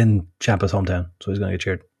 It's in Ciampa's hometown, so he's going to get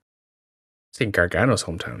cheered. It's in Gargano's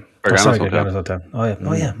hometown. Gargano's hometown. Oh, yeah.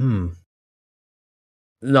 Oh, yeah.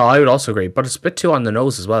 No, I would also agree, but it's a bit too on the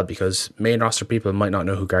nose as well because main roster people might not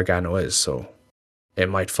know who Gargano is, so it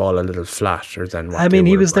might fall a little flatter than what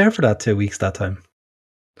he was there for that 2 weeks that time.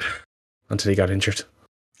 Until he got injured.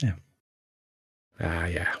 Yeah.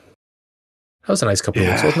 Yeah. That was a nice couple of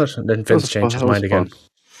weeks, wasn't it? And then Vince changed his mind again.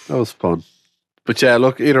 That was fun. But yeah,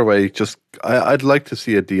 look, either way, I'd like to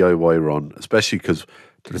see a DIY run, especially because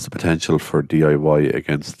there's the potential for DIY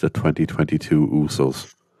against the 2022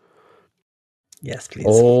 Usos. Yes, please.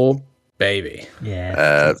 Oh, baby.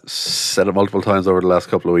 Yeah. Said it multiple times over the last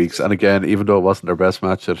couple of weeks. And again, even though it wasn't their best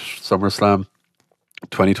match at SummerSlam,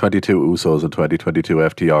 2022 Usos and 2022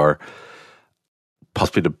 FTR,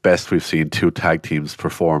 possibly the best we've seen two tag teams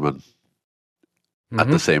performing at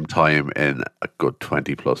the same time in a good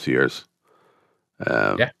 20 plus years.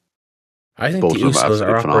 I think both the of them Usos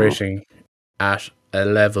are absolutely operating at a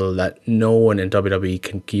level that no one in WWE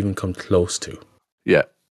can even come close to. Yeah.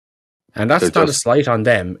 And that's They're not a slight on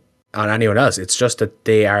them, on anyone else. It's just that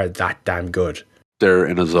they are that damn good. They're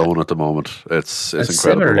in a zone at the moment. It's And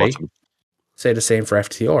incredible similarly, watching. say the same for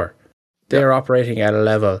FTR. They're operating at a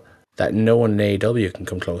level that no one in AEW can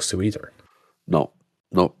come close to either. No,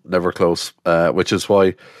 never close. Which is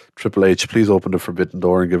why Triple H, please open the forbidden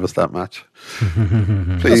door and give us that match.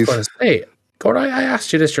 I was Please. going to say, Gordon, I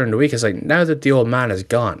asked you this during the week. It's like, now that the old man is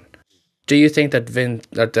gone, do you think that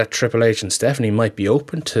that Triple H and Stephanie might be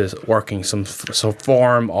open to working some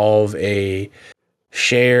form of a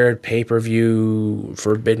shared pay-per-view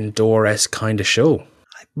Forbidden Door-esque kind of show?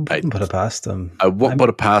 I wouldn't put it past them. I won't put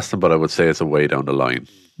it past them, but I would say it's a way down the line.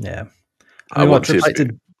 Yeah. I what wouldn't see Triple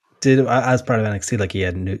it H did as part of NXT, like he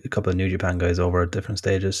had a couple of New Japan guys over at different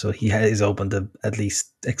stages, so he is open to at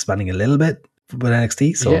least expanding a little bit with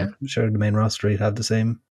NXT. So Yeah. I'm sure the main roster would have the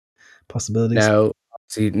same possibilities. Now,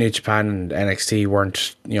 see, New Japan and NXT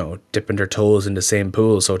weren't, dipping their toes in the same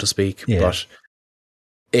pool, so to speak. Yeah. But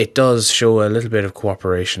it does show a little bit of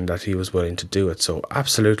cooperation that he was willing to do it. So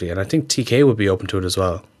absolutely, and I think TK would be open to it as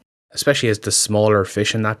well, especially as the smaller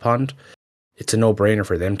fish in that pond. It's a no-brainer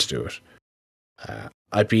for them to do it.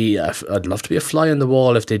 I'd love to be a fly on the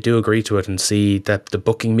wall if they do agree to it and see the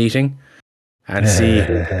booking meeting and see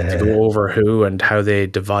who gets to go over who and how they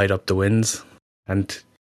divide up the wins. And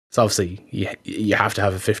it's obviously you have to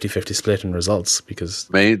have a 50-50 split in results because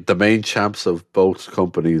The main champs of both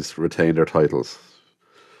companies retain their titles.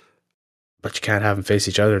 but you can't have them face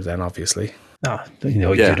each other then, obviously. No,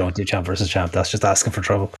 Yeah. you don't do champ versus champ. That's just asking for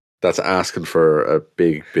trouble. That's asking for a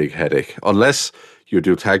big, big headache. Unless you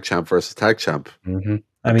do tag champ versus tag champ. Mm-hmm.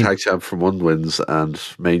 I mean, Tag champ from one wins and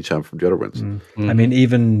main champ from the other wins. I mean,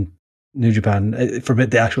 even New Japan,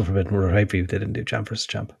 the actual Forbidden World Pay-Per-View, they didn't do champ versus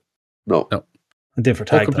champ. No. They did for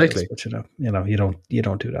tag completely. titles, but you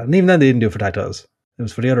don't do that. And even then, they didn't do it for tag titles. It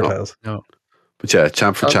was for the other titles. No. But yeah,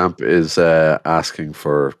 champ for champ is asking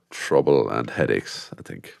for trouble and headaches, I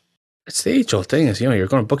think. It's the age-old thing is, you're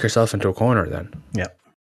going to book yourself into a corner then. Yeah.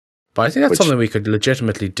 But I think that's something we could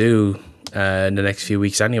legitimately do in the next few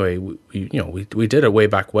weeks anyway. We did it way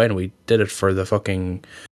back when. We did it for the fucking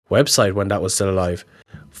website when that was still alive.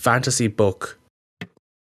 Fantasy book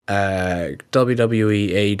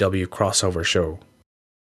WWE AEW crossover show.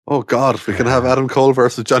 Oh God, we can have Adam Cole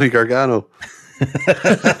versus Johnny Gargano. 2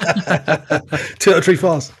 out of 3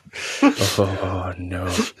 falls. Oh no.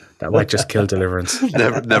 That might just kill Deliverance.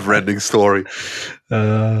 Never ending story.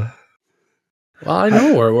 Well, I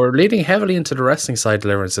know we're leading heavily into the wrestling side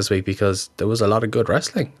Deliverance this week because there was a lot of good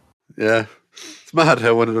wrestling. Yeah. It's mad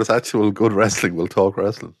how when there's actual good wrestling, we'll talk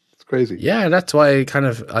wrestling. It's crazy. Yeah, that's why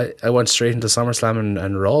I went straight into SummerSlam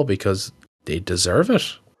and Raw because they deserve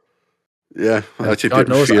it. Yeah. I actually God didn't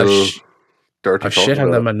knows feel dirty. I've shit on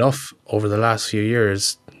them enough over the last few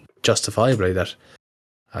years, justifiably, that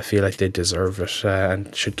I feel like they deserve it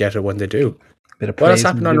and should get it when they do. Bit of What else praise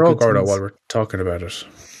happened and on do Raw, good Gordo, things. while we're talking about it?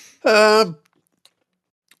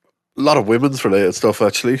 A lot of women's related stuff,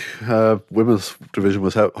 actually. Women's division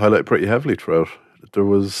was highlighted pretty heavily throughout. There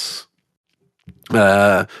was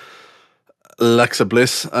Alexa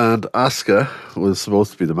Bliss and Asuka was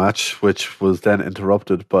supposed to be the match, which was then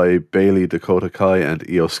interrupted by Bayley, Dakota Kai, and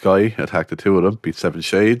Io Sky. Attacked the two of them, beat Seven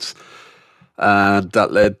Shades. And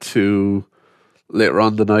that led to, later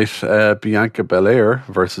on the night, Bianca Belair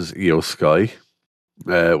versus Io Sky,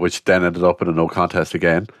 which then ended up in a no contest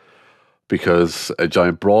again, because a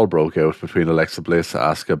giant brawl broke out between Alexa Bliss,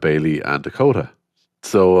 Asuka, Bayley, and Dakota.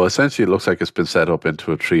 So essentially, it looks like it's been set up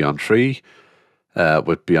into a 3-on-3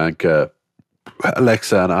 with Bianca,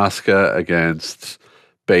 Alexa, and Asuka against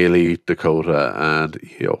Bayley, Dakota, and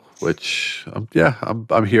Io. Which,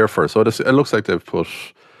 I'm here for. So it looks like they've put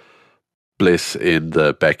Bliss in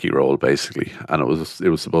the Becky role basically, and it was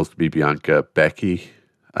supposed to be Bianca, Becky,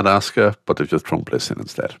 and Asuka, but they've just thrown Bliss in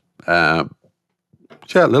instead.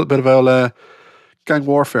 Yeah, a little bit of gang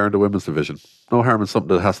warfare in the women's division. No harm in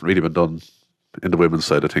something that hasn't really been done in the women's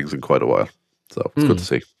side of things in quite a while. So it's good to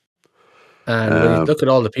see. And when you look at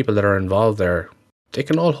all the people that are involved there, they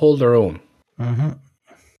can all hold their own. Mm-hmm.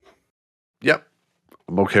 Yep,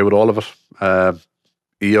 I'm okay with all of it.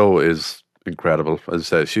 Io is incredible. As I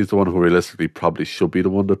said, she's the one who realistically probably should be the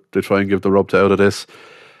one that they try and give the rub to out of this.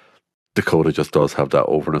 Dakota just does have that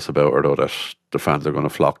overness about her, though, that the fans are going to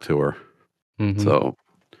flock to her. Mm-hmm. So,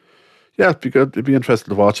 yeah, it'd be good. It'd be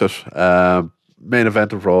interesting to watch it. Main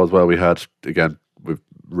event of Raw as well. We had, again, we've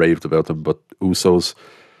raved about them, but Usos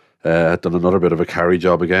had done another bit of a carry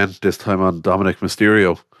job again, this time on Dominic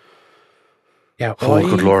Mysterio. Yeah. Oh,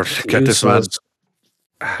 good Lord. Get this man.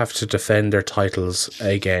 have to defend their titles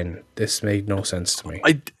again. This made no sense to me.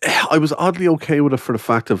 I was oddly okay with it for the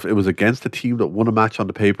fact of it was against a team that won a match on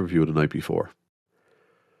the pay-per-view the night before.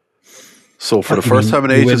 So for the first time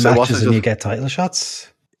in ages, it wasn't and you just get title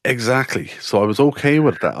shots. exactly. So I was okay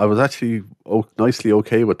with that. I was actually nicely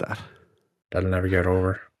okay with that. That'll never get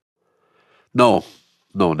over. No,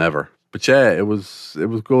 never. But yeah, it was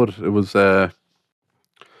good. It was a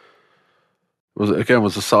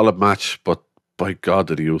solid match. But by God,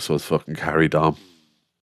 did the Usos fucking carry Dom?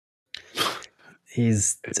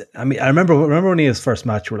 I remember when he was first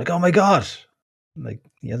match, we were like, oh my God. Like,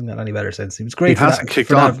 he hasn't got any better since. He was great. He hasn't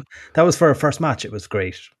kicked on. That was for a first match. It was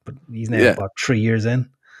great. But he's now, 3 years in?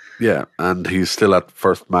 Yeah, and he's still at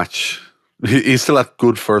first match. He's still at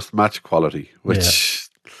good first match quality, which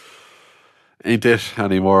ain't it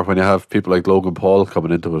anymore when you have people like Logan Paul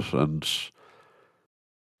coming into it. And,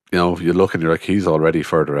 you know, you look and you're like, he's already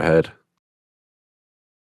further ahead.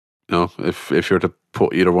 You know, if you're to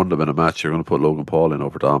put either one of them in a match, you're going to put Logan Paul in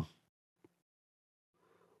over Dom.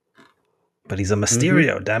 But he's a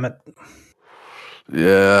Mysterio, damn it.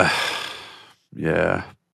 Yeah.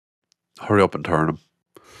 Hurry up and turn him.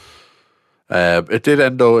 It did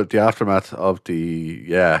end though at the aftermath of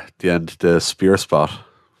the spear spot.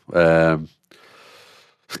 Poor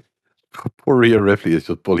Rhea Ripley is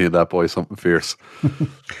just bullying that boy something fierce.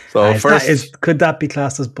 So could that be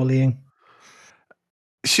classed as bullying?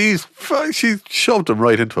 She shoved him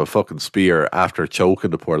right into a fucking spear after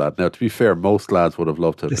choking the poor lad. Now, to be fair, most lads would have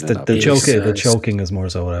loved to have been in that. The choking is more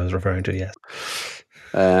so what I was referring to, yes.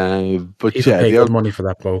 But people pay good money for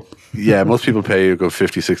that blow. Yeah, most people pay a good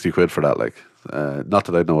 50, 60 quid for that. Like, not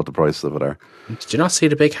that I know what the prices of it are. Did you not see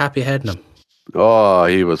the big happy head in him? Oh,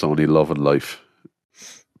 he was only loving life.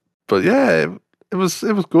 But yeah, it was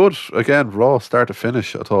good. Again, Raw start to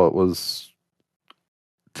finish. I thought it was.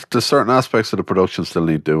 There's certain aspects of the production still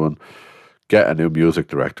need doing. Get a new music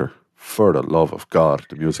director. For the love of God,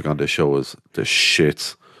 the music on this show is the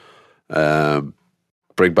shits.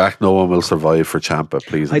 Bring back No One Will Survive for Ciampa,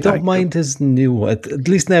 please. I don't mind his new one. At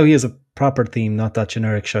least now he has a proper theme, not that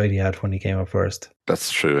generic shite he had when he came up first. That's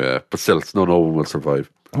true, yeah. But still, it's No One Will Survive.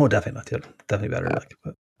 Oh, definitely not. Yeah. Definitely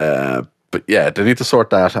better. But yeah, they need to sort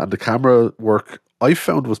that. And the camera work, I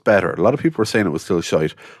found was better. A lot of people were saying it was still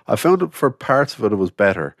shite. I found it for parts of it was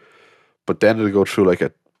better. But then it'll go through like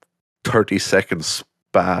a 30-second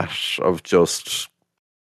spat of just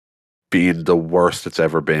being the worst it's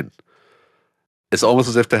ever been. It's almost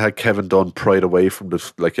as if they had Kevin Dunn pried away from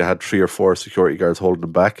like you had 3 or 4 security guards holding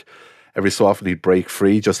him back. Every so often he'd break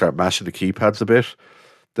free, just start mashing the keypads a bit.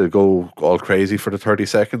 They'd go all crazy for the 30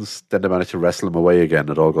 seconds. Then they manage to wrestle him away again.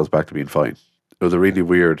 It all goes back to being fine. It was a really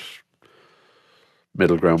weird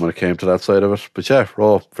middle ground when it came to that side of it. But yeah,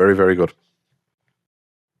 Raw, very, very good.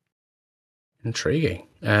 Intriguing.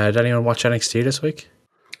 Did anyone watch NXT this week?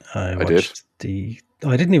 I watched I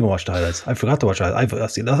didn't even watch the highlights. I forgot to watch highlights.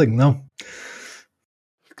 I've seen nothing, no.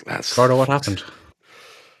 Carter, what happened?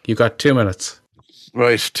 You got 2 minutes.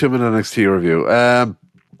 Right, 2-minute NXT review.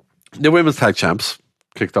 The women's tag champs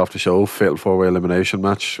kicked off the show. Fatal 4-way elimination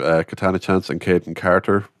match. Katana Chance and Caitlin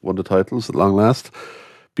Carter won the titles at long last.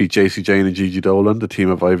 Beat JC Jane and Gigi Dolan, the team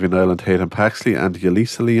of Ivy Nile and Tatum Paxley, and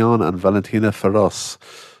Yelisa Leon and Valentina Feroz.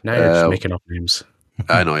 Now you're just making up names.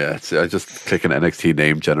 I know, yeah. I just click an NXT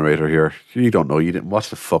name generator here. You don't know. You didn't watch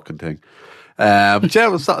the fucking thing. But yeah,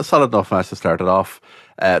 it was a solid enough match to start it off.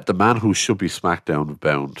 The man who should be SmackDown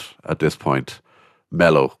bound at this point,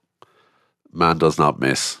 Mello. Man does not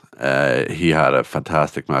miss. He had a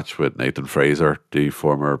fantastic match with Nathan Fraser, the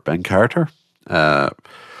former Ben Carter.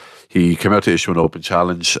 He came out to issue an open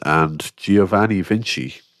challenge, and Giovanni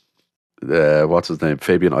Vinci, what's his name?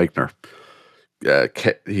 Fabian Eichner.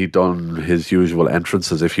 He done his usual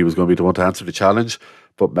entrance as if he was going to be the one to answer the challenge,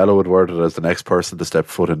 but Mello had worded as the next person to step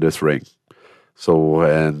foot in this ring. So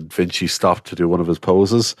Vinci stopped to do one of his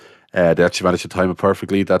poses. They actually managed to time it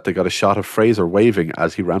perfectly that they got a shot of Fraser waving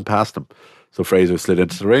as he ran past him. So Fraser slid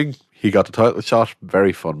into the ring. He got the title shot.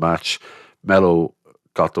 Very fun match. Mello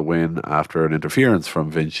got the win after an interference from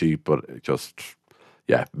Vinci, but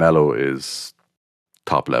Mello is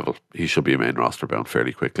top level. He should be a main roster bound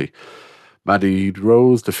fairly quickly. Mandy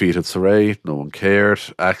Rose defeated Saray. No one cared.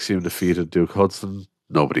 Axiom defeated Duke Hudson.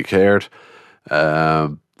 Nobody cared.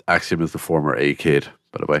 Axiom is the former A-Kid,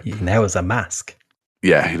 by the way. He now has a mask.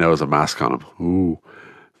 Yeah, he now has a mask on him. Ooh.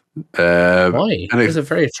 Why? He's a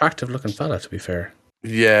very attractive looking fella, to be fair.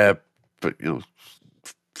 Yeah, but,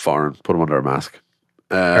 foreign. Put him under a mask.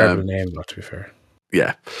 Terrible name, not to be fair.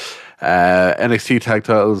 Yeah. NXT tag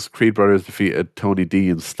titles. Creed Brothers defeated Tony D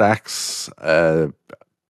and Stax.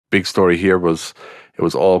 big story here was it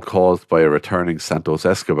was all caused by a returning Santos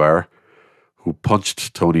Escobar who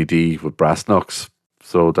punched Tony D with brass knucks.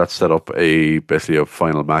 So that set up basically a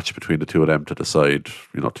final match between the two of them to decide,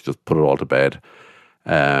 to just put it all to bed.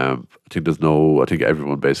 I think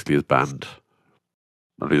everyone basically is banned.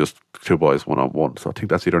 Only just two boys 1-on-1. So I think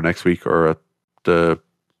that's either next week or at the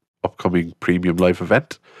upcoming premium live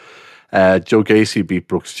event. Joe Gacy beat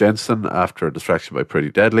Brooks Jensen after a distraction by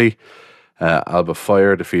Pretty Deadly. Alba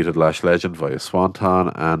Fire defeated Lash Legend via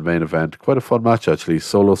Swanton, and main event, quite a fun match actually.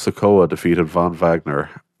 Solo Sokoa defeated Von Wagner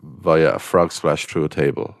via a frog splash through a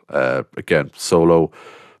table. Again, Solo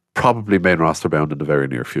probably main roster bound in the very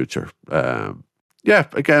near future.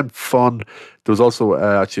 Again, fun. There was also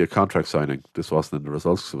actually a contract signing. This wasn't in the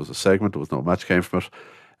results. It was a segment. There was no match came from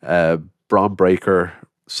it. Braun Breaker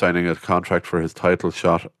signing a contract for his title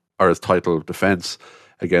shot or his title defense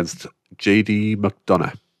against JD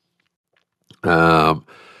McDonough.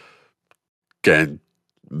 Again,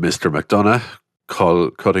 Mr.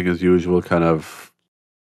 McDonough cutting his usual kind of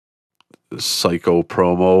psycho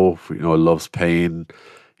promo. Loves pain.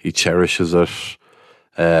 He cherishes it.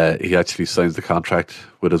 He actually signs the contract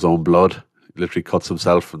with his own blood. He literally cuts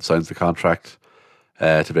himself and signs the contract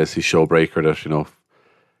to basically show Breaker that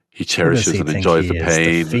he cherishes and enjoys the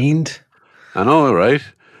pain. The Fiend. I know, right?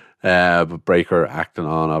 But Breaker acting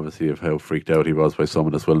on, obviously, of how freaked out he was by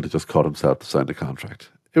someone as willing to just cut himself to sign the contract.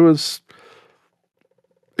 It was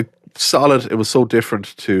solid. It was so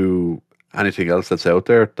different to anything else that's out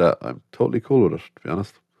there that I'm totally cool with it, to be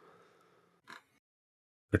honest.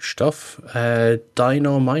 Good stuff.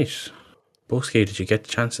 Dynamite. Boski, did you get the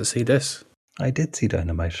chance to see this? I did see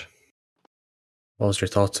Dynamite. What was your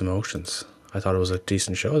thoughts and emotions? I thought it was a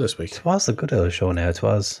decent show this week. It was a good old show now, it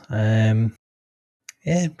was. Try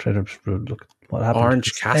to look at what happened.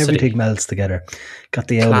 Orange Cassidy. Everything melts together. Got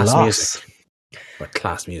the old Class loss. music. But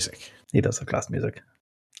class music. He does have class music.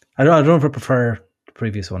 I don't know if I prefer the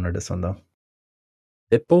previous one or this one though.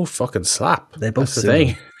 They both fucking slap. They both That's the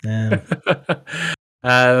thing.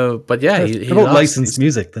 But yeah, he about lost. licensed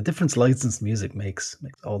music. The difference licensed music makes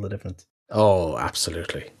all the difference. Oh,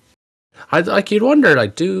 absolutely. You'd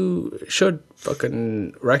wonder, should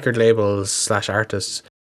fucking record labels / artists,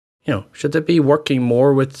 should they be working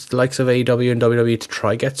more with the likes of AEW and WWE to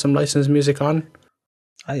try get some licensed music on?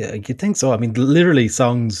 You'd think so. I mean, literally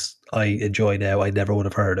songs I enjoy now I never would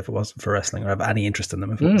have heard if it wasn't for wrestling, or have any interest in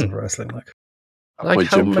them if it wasn't for wrestling. My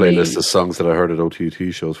gym playlist of songs that I heard at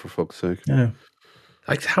OTT shows, for fuck's sake. Yeah.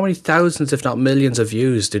 How many thousands, if not millions, of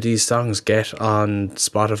views do these songs get on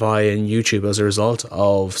Spotify and YouTube as a result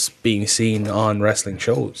of being seen on wrestling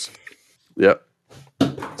shows? Yeah.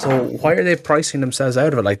 So why are they pricing themselves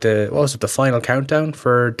out of it? The Final Countdown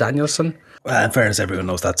for Danielson? Well, in fairness, everyone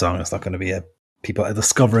knows that song. It's not going to be people are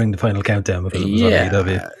discovering the Final Countdown because it was on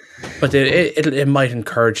AEW. But it might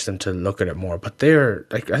encourage them to look at it more. But they're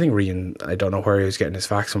I think Rian, I don't know where he was getting his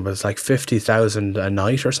facts from, but it's 50,000 a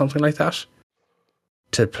night or something like that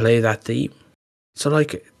to play that theme. So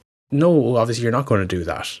no, obviously you're not going to do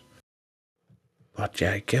that. But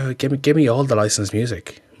yeah, give me all the licensed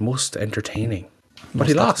music. Most entertaining. But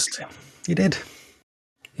he lost. He did.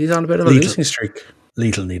 He's on a bit of a losing streak.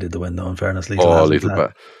 Lethal needed the win, though, in fairness. Lethal.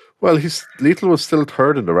 Well, Lethal was still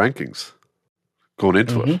third in the rankings going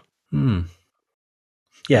into it.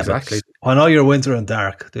 Yeah, exactly. But when all your wins are in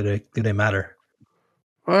dark, do they matter?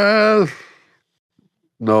 Well,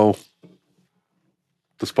 no.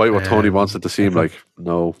 Despite what Tony wants it to seem like,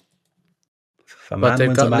 no. If a man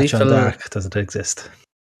wins a match on dark, does it exist?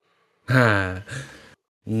 No.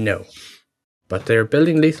 But they're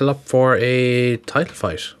building Lethal up for a title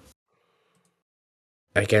fight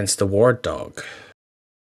against the Ward Dog.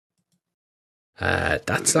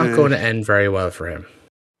 That's not going to end very well for him.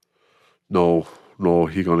 No,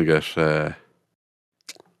 he's going to get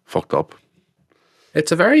fucked up.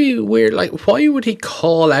 It's a very weird, why would he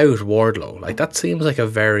call out Wardlow? That seems like a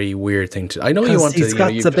very weird thing to... I know you want to... He's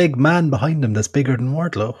got a big man behind him that's bigger than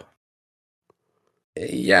Wardlow.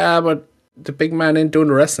 Yeah, but the big man ain't doing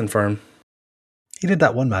the wrestling for him. He did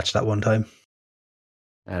that one match that one time.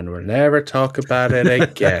 And we'll never talk about it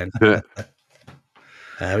again. Yeah,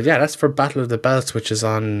 that's for Battle of the Belts, which is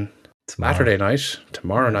on Saturday night,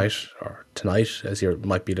 tomorrow night, or tonight, as you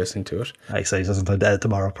might be listening to it. I say he doesn't play dead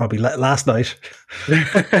tomorrow, probably last night. We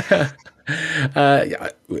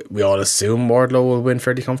all assume Wardlow will win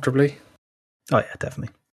fairly comfortably. Oh yeah,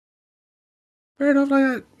 definitely. Fair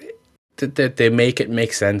enough. They make it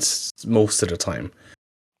make sense most of the time.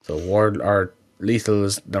 So Lethal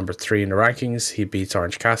is number 3 in the rankings. He beats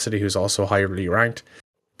Orange Cassidy, who's also highly ranked.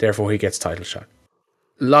 Therefore, he gets title shot.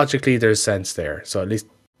 Logically, there's sense there. So at least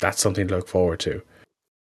that's something to look forward to.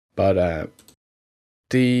 But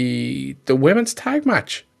the women's tag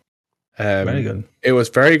match, Very good. It was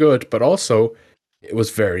very good, but also it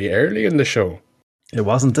was very early in the show. It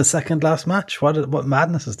wasn't the second last match. What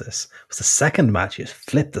madness is this? It was the second match. You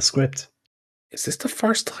flipped the script. Is this the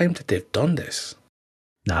first time that they've done this?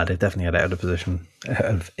 Nah, they've definitely had out of position, out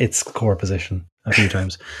of its core position a few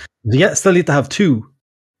times. Yeah, still need to have two,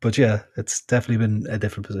 but yeah, it's definitely been a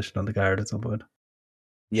different position on the card at some point.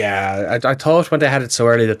 Yeah, I thought when they had it so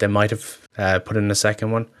early that they might have put in a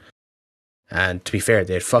second one. And to be fair,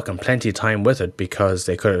 they had fucking plenty of time with it because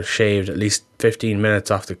they could have shaved at least 15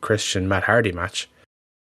 minutes off the Christian Matt Hardy match.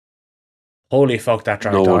 Holy fuck, that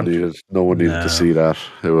dragged on. No one needed to see that.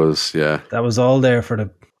 It was, yeah. That was all there for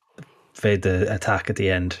the attack at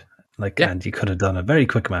the end. And you could have done a very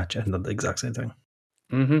quick match and done the exact same thing.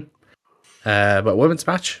 Mm-hmm. But women's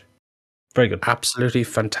match, very good, absolutely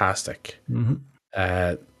fantastic. Mm-hmm.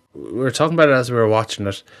 We were talking about it as we were watching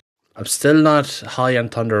it. I'm still not high on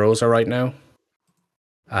Thunder Rosa right now.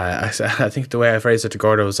 I think the way I phrased it to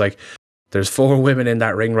Gordo was like, there's 4 women in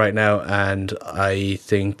that ring right now, and I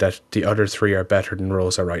think that the other 3 are better than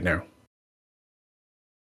Rosa right now.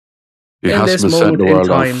 She hasn't been setting the world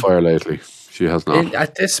on fire lately. She has not.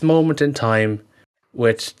 At this moment in time,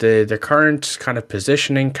 with the current kind of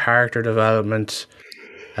positioning, character development,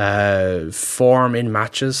 form in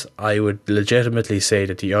matches, I would legitimately say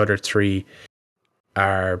that the other 3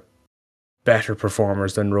 are better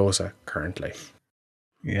performers than Rosa currently.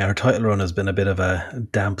 Yeah, her title run has been a bit of a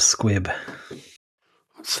damp squib.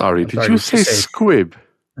 Sorry, did you say squib?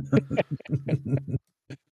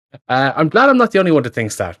 I'm glad I'm not the only one that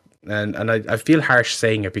thinks that. And I feel harsh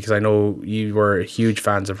saying it because I know you were huge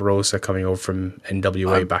fans of Rosa coming over from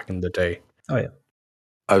NWA back in the day. Oh, yeah.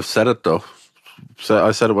 I've said it, though.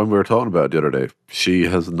 I said it when we were talking about it the other day. She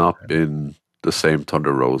has not been the same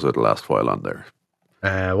Thunder Rosa the last while on there.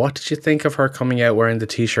 What did you think of her coming out wearing the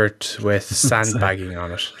t-shirt with sandbagging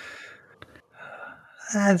on it?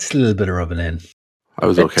 It's a little bit of rubbing in. I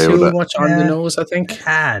was okay with that. Too much on the nose, I think.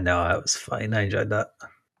 No, it was fine. I enjoyed that.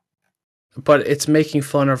 But it's making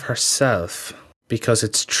fun of herself because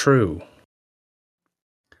it's true.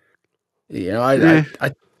 You know,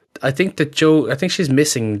 I think the joke. I think she's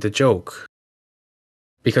missing the joke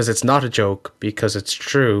because it's not a joke because it's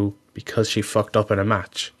true because she fucked up in a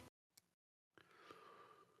match.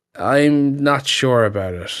 I'm not sure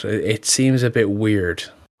about it. It seems a bit weird.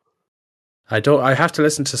 I have to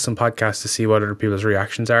listen to some podcasts to see what other people's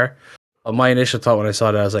reactions are. But my initial thought when I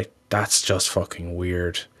saw that, I was like, that's just fucking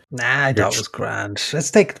weird. Nah, I thought it was grand.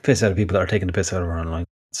 Let's take the piss out of people that are taking the piss out of her online.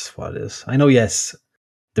 That's what it is. I know, yes,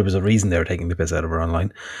 there was a reason they were taking the piss out of her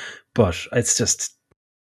online, but it's just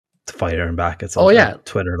to fight her back. It's all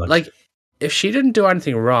Twitter. Like, if she didn't do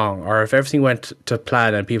anything wrong, or if everything went to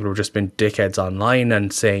plan and people were just being dickheads online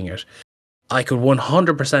and saying it, I could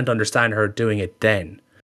 100% understand her doing it then.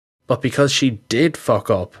 But because she did fuck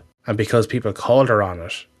up, and because people called her on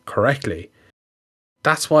it correctly,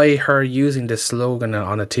 that's why her using this slogan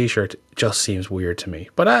on a t-shirt just seems weird to me.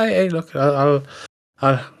 But hey, look, I'll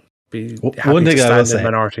be happy one thing to stand I will in say,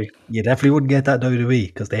 minority. You definitely wouldn't get that WWE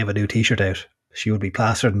because they have a new t-shirt out. She would be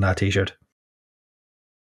plastered in that t-shirt.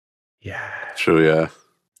 Yeah. True, yeah.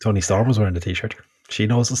 Tony Storm was wearing the t-shirt. She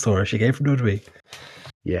knows the story. She came from WWE.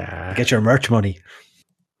 Yeah. Get your merch money.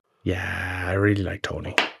 Yeah, I really like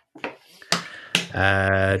Tony.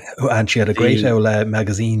 And she had a great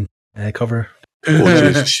magazine cover. Oh,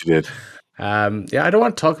 Jesus, she did. Yeah, I don't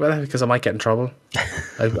want to talk about that because I might get in trouble.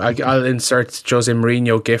 I'll insert Jose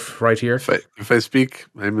Mourinho gif right here. If I speak,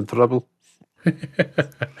 I'm in trouble. We can't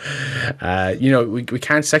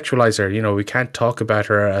sexualize her. We can't talk about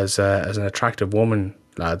her as an attractive woman,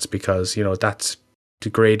 lads, because that's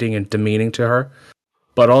degrading and demeaning to her.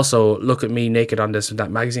 But also, look at me naked on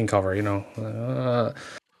that magazine cover.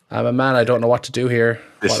 I'm a man. I don't know what to do here.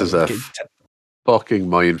 This is a fucking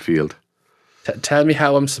minefield. Tell me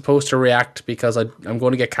how I'm supposed to react because I'm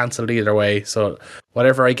going to get cancelled either way. So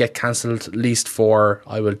whatever I get cancelled least for,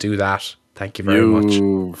 I will do that. Thank you very much.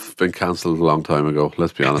 You've been cancelled a long time ago,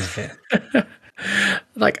 let's be honest.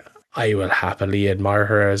 I will happily admire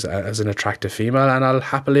her as an attractive female, and I'll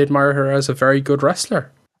happily admire her as a very good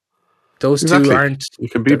wrestler. Those two aren't. You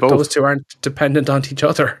can be both. Those two aren't dependent on each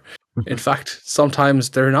other. In fact,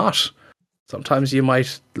 sometimes they're not. Sometimes you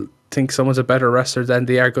might think someone's a better wrestler than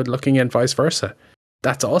they are good looking, and vice versa.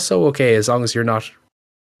 That's also okay as long as you're not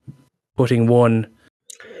putting one.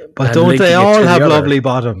 But don't they all have lovely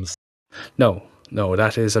bottoms? No,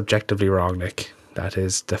 that is objectively wrong, Nick. That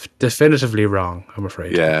is definitively wrong, I'm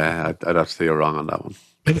afraid. Yeah, I'd have to say you're wrong on that one.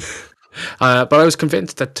 But I was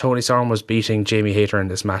convinced that Toni Storm was beating Jamie Hayter in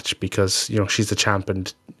this match because she's the champ,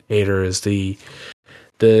 and Hater is the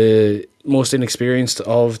most inexperienced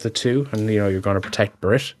of the two, and you're going to protect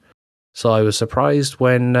Britt. So I was surprised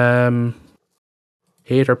when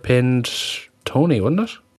Hater pinned Tony, wasn't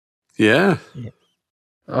it? Yeah.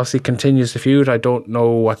 Obviously continues the feud. I don't know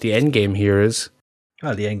what the end game here is.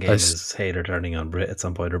 Well, the end game is Hater turning on Britt at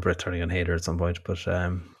some point, or Britt turning on Hater at some point. But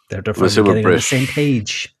they're finally getting on the same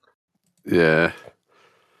page. Yeah,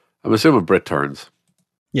 I'm assuming Britt turns.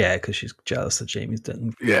 Yeah, because she's jealous that Jamie's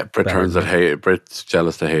done. Yeah, Britt turns that Britt's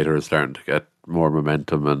jealous that Hater is starting to get more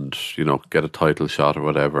momentum and get a title shot or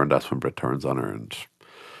whatever, and that's when Britt turns on her. And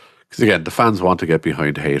because again, the fans want to get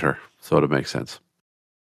behind Hater, so it makes sense.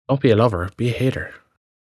 Don't be a lover, be a hater.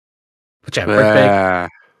 But yeah,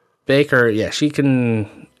 Britt Baker, yeah, she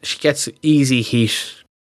gets easy heat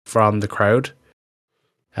from the crowd,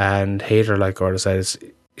 and Hater, like Gordo says,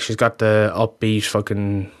 she's got the upbeat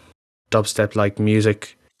fucking dubstep like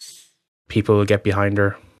music. People will get behind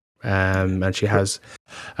her, and she has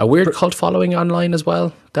a weird cult following online as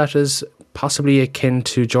well that is possibly akin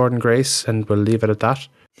to Jordan Grace, and we'll leave it at that.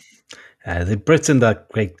 The Brit's in that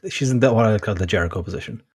great. She's in that what I call the Jericho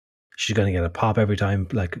position. She's going to get a pop every time,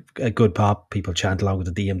 like a good pop. People chant along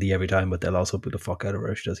with the DMD every time, but they'll also put the fuck out of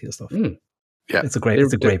her if she does heel stuff. Yeah, it's a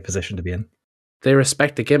great position to be in. They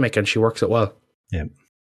respect the gimmick, and she works it well. Yeah.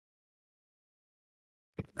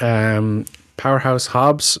 Powerhouse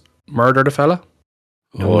Hobbs murdered a fella.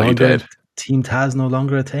 He did. Team Taz no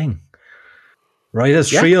longer a thing. Right as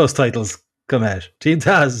trios titles come out, Team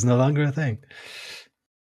Taz is no longer a thing.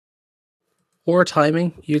 Poor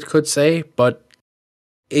timing, you could say, but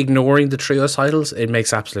ignoring the trios titles, it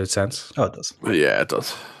makes absolute sense. Oh, it does. Yeah, it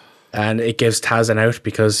does. And it gives Taz an out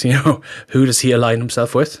because, who does he align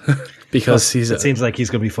himself with? Because it seems like he's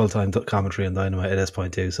going to be full-time commentary on Dynamite at this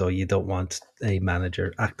point too, so you don't want a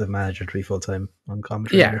active manager to be full-time on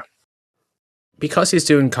commentary. Yeah. Because he's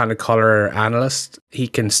doing kind of color analyst, he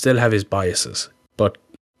can still have his biases. But,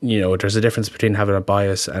 there's a difference between having a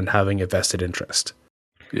bias and having a vested interest.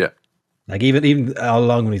 Yeah. Like even all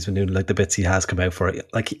along when he's been doing like the bits he has come out for it,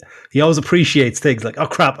 like he always appreciates things like, oh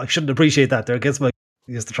crap, I shouldn't appreciate that. There against my,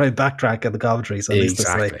 he has to try and backtrack at the commentary, so at least he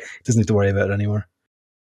doesn't need to worry about it anymore.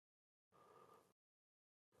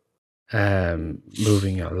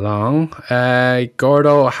 Moving along,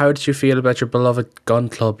 Gordo, how did you feel about your beloved Gun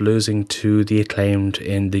Club losing to the Acclaimed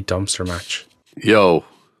in the dumpster match? Yo,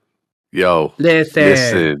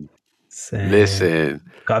 listen.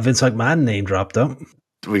 Got Vince McMahon name dropped up.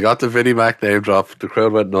 We got the Vinnie Mac name drop. The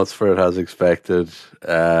crowd went nuts for it as expected.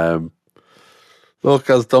 Look,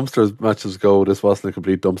 as dumpster matches go, this wasn't a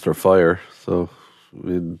complete dumpster fire. So, I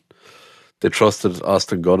mean, they trusted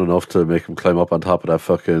Austin Gunn enough to make him climb up on top of that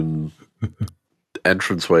fucking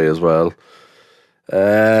entranceway as well.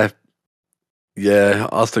 Yeah,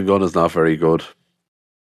 Austin Gunn is not very good.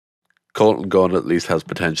 Colton Gunn at least has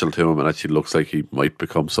potential to him and actually looks like he might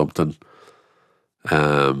become something.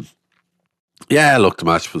 Yeah, look, the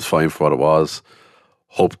match was fine for what it was.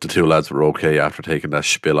 Hope the two lads were okay after taking that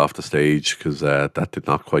spiel off the stage because that did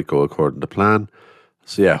not quite go according to plan.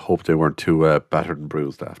 So yeah, hope they weren't too battered and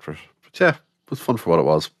bruised after it. But yeah, it was fun for what it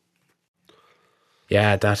was.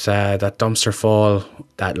 Yeah, that dumpster fall,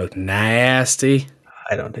 that looked nasty.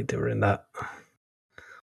 I don't think they were in that.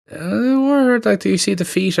 Or like, do you see the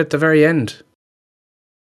feet at the very end?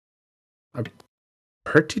 I'm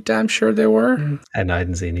pretty damn sure they were. And I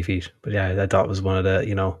didn't see any feet, but yeah, I thought it was one of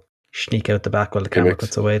the sneak out the back while the camera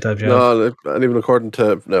cuts away type job. No, and even according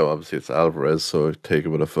to obviously it's Alvarez, so take it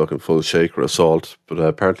with a fucking full shake or assault. But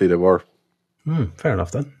apparently they were. Fair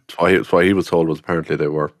enough then. That's why he was told was apparently they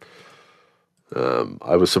were.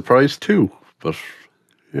 I was surprised too, but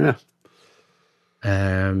yeah.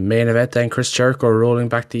 Main event then, Chris Jericho reeling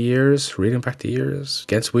back the years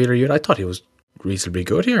against Wheeler Yuta. I thought he was reasonably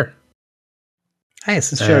good here. Hey,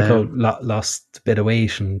 since Jericho lost a bit of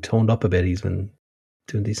weight and toned up a bit, he's been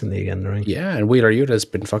doing decently again in the ring. Yeah, and Wheeler Yuta has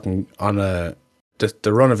been fucking on the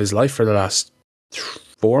run of his life for the last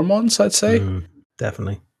 4 months, I'd say.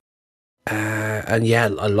 Definitely. And yeah,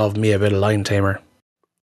 I love me a bit of Lion Tamer.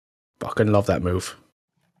 Fucking love that move.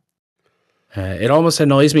 It almost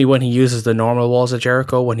annoys me when he uses the normal walls of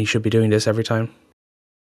Jericho when he should be doing this every time.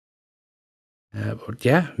 But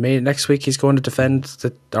yeah, next week he's going to defend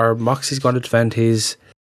Moxie's going to defend his.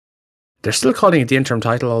 They're still calling it the interim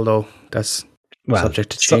title, although that's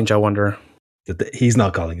subject to change. I wonder. He's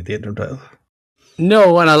not calling it the interim title.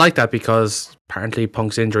 No, and I like that because apparently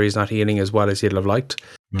Punk's injury is not healing as well as he'd have liked,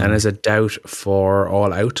 and is a doubt for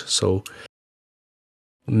All Out. So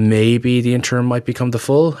maybe the interim might become the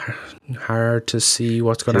full. Hard to see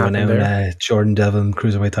what's going to happen there. Jordan Devlin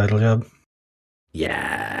cruiserweight title job.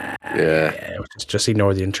 Yeah, Yeah. Just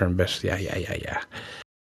ignore the interim bit. Yeah.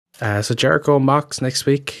 So Jericho and Mox next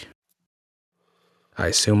week. I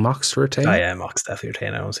assume Mox to retain. Oh yeah, Mox definitely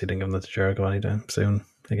retain. I don't see them giving that to Jericho anytime soon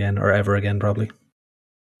again or ever again probably.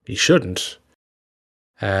 He shouldn't.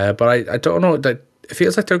 But I don't know. That it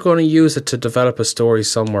feels like they're going to use it to develop a story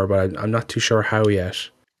somewhere, but I'm not too sure how yet.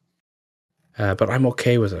 But I'm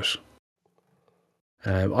okay with it.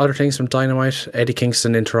 Other things from Dynamite: Eddie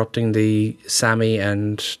Kingston interrupting the Sammy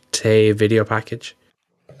and Tay video package.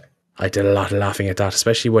 I did a lot of laughing at that,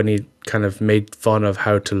 especially when he kind of made fun of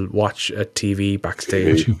how to watch a TV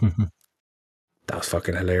backstage. That was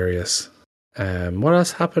fucking hilarious. What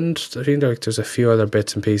else happened? I think there's a few other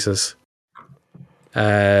bits and pieces.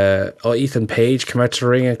 Ethan Page came out to the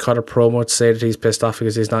ring and cut a promo to say that he's pissed off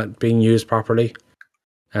because he's not being used properly.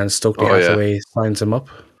 And Stokely Hathaway signs him up.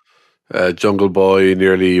 Jungle Boy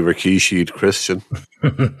nearly Rikishi'd Christian. He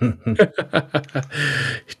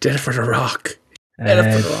did it for The Rock.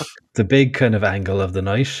 The big kind of angle of the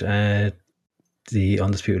night, the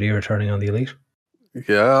Undisputed Era turning on the Elite.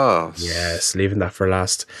 Yes, leaving that for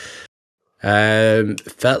last.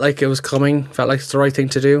 Felt like it was coming. Felt like it's the right thing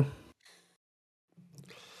to do.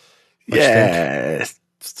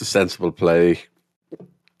 It's a sensible play.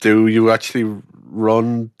 Do you actually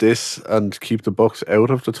run this and keep the Bucks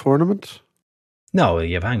out of the tournament? No,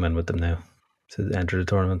 you have Hangman with them now to enter the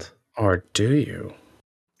tournament. Or do you?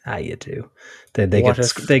 You do. They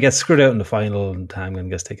get screwed out in the final, and Hangman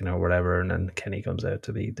gets taken out or whatever, and then Kenny comes out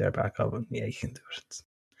to be their backup. And yeah, you can do it.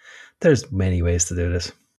 There's many ways to do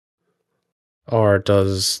this. Or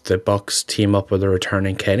does the Bucks team up with a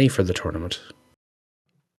returning Kenny for the tournament?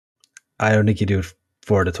 I don't think you do it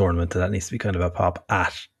for the tournament. That needs to be kind of a pop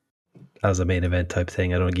as a main event type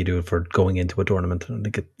thing. I don't think you do it for going into a tournament. I don't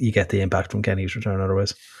think you get the impact from Kenny's return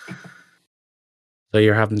otherwise. So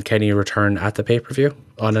you're having Kenny return at the pay-per-view,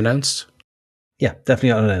 unannounced? Yeah,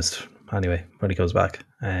 definitely unannounced. Anyway, when he comes back.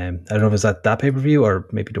 I don't know if it's at that pay-per-view or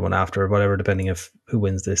maybe the one after or whatever, depending if who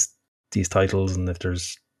wins these titles and if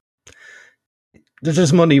there's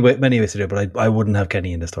just many ways to do it, but I wouldn't have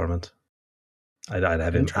Kenny in this tournament. I'd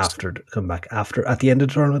have him come back after at the end of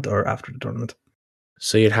the tournament or after the tournament.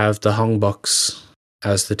 So you'd have the Hung Bucks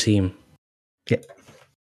as the team. Yeah.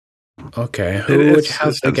 Okay. Who would you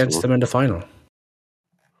have against them in the final?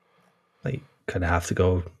 Like, kind of have to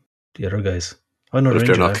go the other guys. But if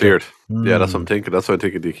they're not cleared. Yeah, that's what I'm thinking. That's why I'm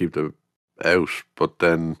thinking you keep them out. But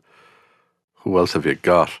then, who else have you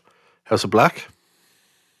got? House of Black?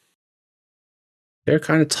 They're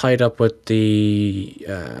kind of tied up with the,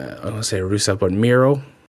 I don't want to say Rusev, but Miro.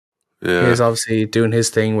 Yeah. He's obviously doing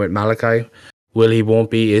his thing with Malachi. Will he,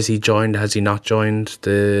 won't be? Is he joined? Has he not joined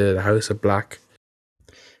the House of Black?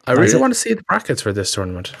 I really want to see the brackets for this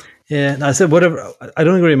tournament. Yeah, I said whatever. I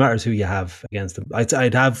don't think it really matters who you have against them.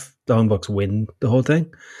 I'd have the Young Bucks win the whole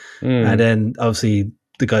thing, and then obviously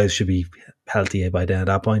the guys should be healthy by then at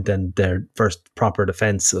that point. Then their first proper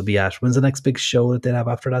defense will be at when's the next big show that they'd have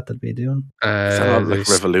after that be doing? Is that not like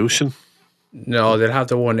Revolution? No, they'll have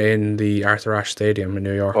the one in the Arthur Ashe Stadium in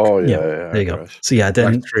New York. Oh yeah, there you go. So yeah,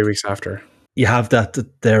 then like 3 weeks after you have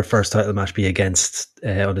their first title match be against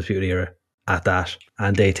Undisputed Era at that,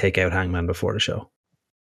 and they take out Hangman before the show.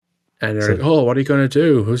 And they're like, "Oh, what are you going to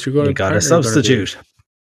do? Who's you going to? You got a substitute."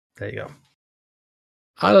 There you go.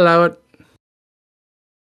 I'll allow it.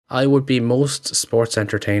 I would be most sports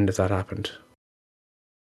entertained if that happened.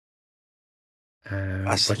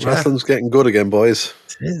 Wrestling's getting good again, boys.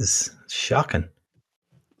 It is shocking.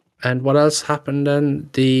 And what else happened then?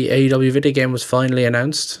 The AEW video game was finally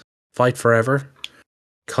announced. Fight Forever,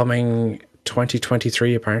 coming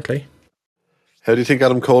 2023 apparently. How do you think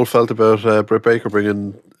Adam Cole felt about Britt Baker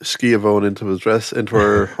bringing Schiavone into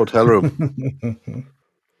her hotel room?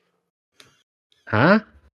 Huh?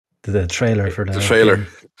 The trailer for the trailer. game.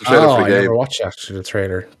 The trailer for the I game. never watched actually the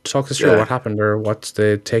trailer. Talk us through what happened or what's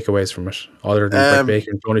the takeaways from it, other than Britt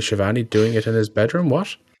Baker and Tony Schiavone doing it in his bedroom.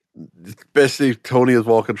 What? Basically, Tony is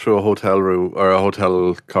walking through a hotel room or a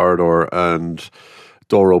hotel corridor, and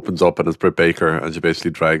door opens up, and it's Britt Baker, and she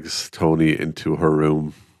basically drags Tony into her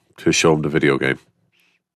room to show him the video game,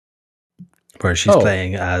 where she's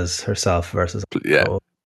playing as herself versus Cole.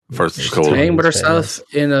 Versus She's Cole. playing with herself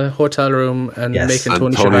in a hotel room and making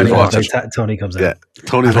Tony Tony's Schiavone watching. Tony comes in. Yeah,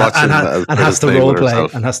 Tony's watching and has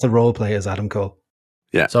to role play as Adam Cole.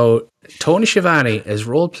 Yeah. So Tony Schiavone is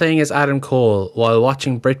role playing as Adam Cole while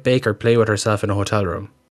watching Britt Baker play with herself in a hotel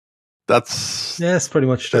room. That's pretty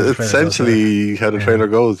much essentially how the trailer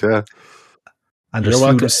goes. Yeah. And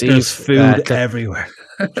there's food everywhere.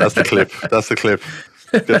 That's the clip.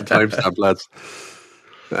 Get the timestamp, lads.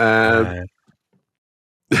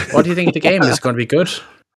 What do you think of the game? Is it going to be good?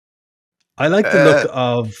 I like the look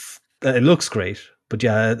of it. Looks great, but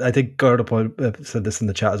yeah, I think Gordo said this in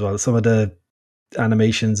the chat as well. Some of the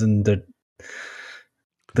animations and the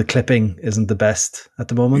clipping isn't the best at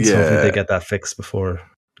the moment. So hopefully they get that fixed before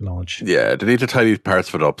launch. Yeah, they need to tidy parts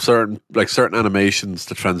of it up. Certain animations,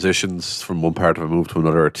 the transitions from one part of a move to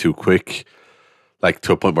another are too quick, like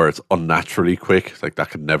to a point where it's unnaturally quick. Like that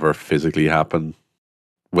could never physically happen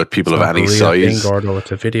with people of any size. Gordo,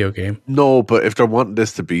 it's a video game. No, but if they're wanting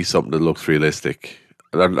this to be something that looks realistic,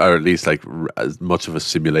 or at least like as much of a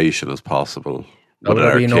simulation as possible, with an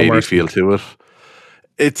arcadey feel to it,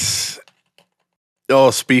 it's. Oh,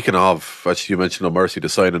 speaking of, actually, you mentioned No Mercy, the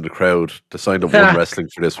sign in the crowd, the sign of One Wrestling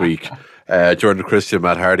for this week. During the Christian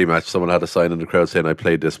Matt Hardy match, someone had a sign in the crowd saying, "I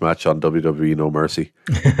played this match on WWE No Mercy."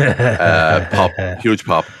 Pop, huge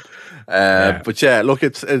pop. But yeah, look,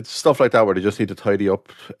 it's stuff like that where they just need to tidy up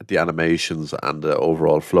the animations and the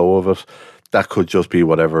overall flow of it. That could just be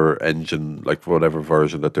whatever engine, like whatever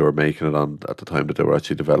version that they were making it on at the time that they were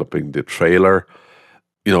actually developing the trailer.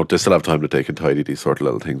 You know, they still have time that they can tidy these sort of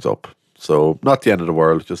little things up. So not the end of the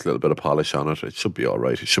world, just a little bit of polish on it. It should be all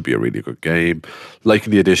right. It should be a really good game.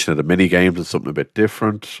 Liking the addition of the mini games and something a bit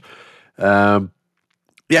different. Yeah,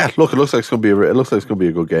 look, it looks like it's going to be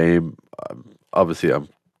a good game. Obviously, I'm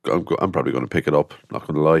probably going to pick it up. Not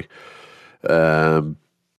going to lie.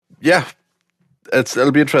 Yeah,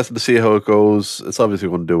 it'll be interesting to see how it goes. It's obviously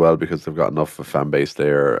going to do well because they've got enough of a fan base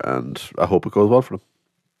there, and I hope it goes well for them.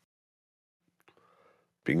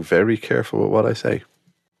 Being very careful with what I say.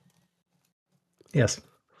 Yes,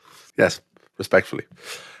 respectfully.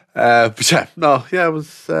 But yeah, it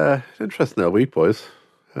was interesting that week, boys.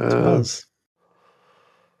 It was.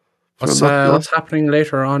 What's happening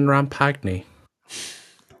later on Rampagny?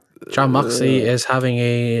 John Moxley is having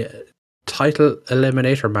a title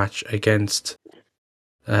eliminator match against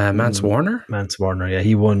Mance Warner. Mance Warner, yeah,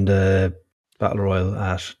 he won the Battle Royal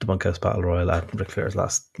at the Bunkhouse Battle Royal at Ric Flair's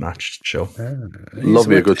last match show. Love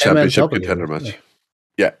me a good championship contender match.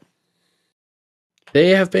 Yeah.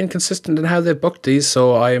 They have been consistent in how they've booked these,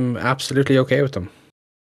 so I'm absolutely okay with them.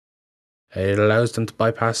 It allows them to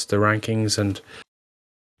bypass the rankings and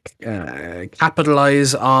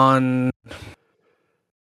capitalize on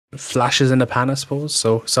flashes in the pan, I suppose.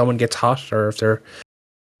 So if someone gets hot, or if they're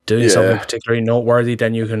doing something particularly noteworthy,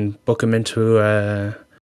 then you can book them into a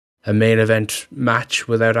main event match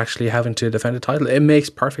without actually having to defend a title. It makes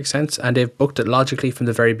perfect sense, and they've booked it logically from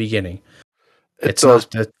the very beginning. It's not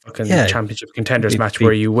the fucking championship contenders match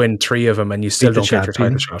where you win 3 of them and you still don't get your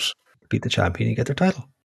title shot. Beat the champion, you get their title.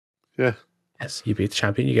 Yeah. Yes, you beat the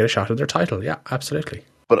champion, you get a shot at their title. Yeah, absolutely.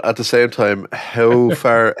 But at the same time, how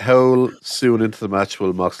soon into the match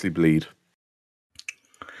will Moxley bleed?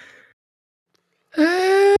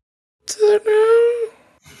 I don't know.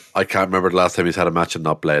 I can't remember the last time he's had a match and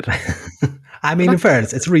not bled. I mean, in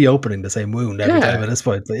fairness, it's reopening the same wound every time at this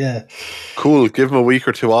point. But yeah, cool. Give him a week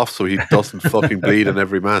or 2 off so he doesn't fucking bleed in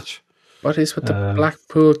every match. What is with the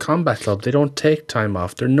Blackpool Combat Club? They don't take time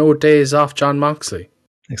off. There are no days off John Moxley.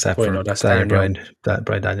 Except for Brian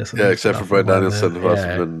Danielson. Yeah, except for Brian Danielson.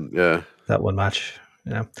 That one match.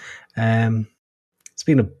 Yeah.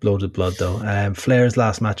 Speaking of loads of blood, though, Flair's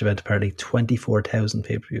last match event apparently 24,000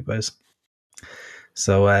 pay-per-view buys.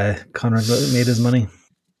 So Conrad made his money.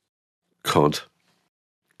 Conrad.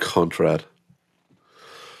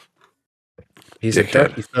 He's a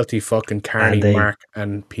dirty, filthy fucking carny mark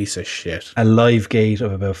and piece of shit. A live gate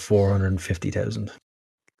of about 450,000.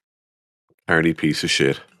 Carny piece of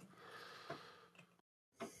shit.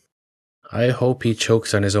 I hope he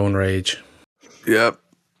chokes on his own rage. Yeah,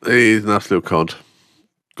 he's an absolute cunt.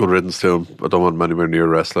 Good riddance to him. I don't want him anywhere near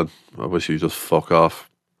wrestling. I wish he'd just fuck off.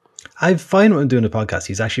 I find when doing the podcast,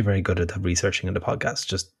 he's actually very good at researching in the podcast.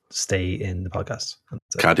 Just stay in the podcast.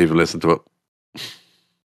 Can't even listen to it.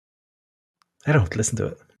 I don't listen to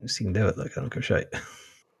it. I just can do it. Like I don't give a shit.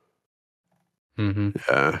 Mm-hmm.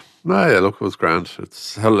 Yeah. No, yeah. Look, it was grand.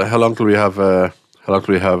 It's how long till we have? How long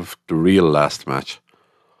till we have the real last match?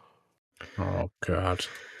 Oh God.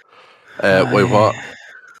 Wait, what?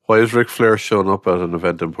 Why is Ric Flair showing up at an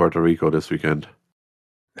event in Puerto Rico this weekend?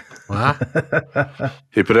 What?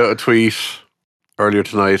 He put out a tweet earlier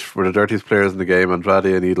tonight. We're the dirtiest players in the game. Andrade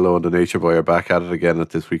and Idolo and the Nature Boy are back at it again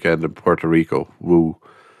at this weekend in Puerto Rico. Woo.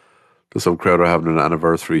 There's some crowd are having an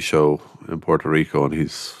anniversary show in Puerto Rico and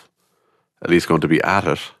he's at least going to be at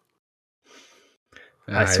it.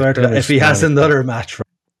 I swear to God, if he has another match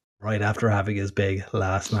right after having his big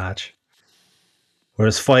last match, where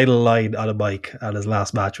his final line on a mic at his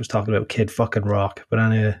last match was talking about Kid fucking Rock. But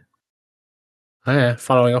anyway. Oh, yeah,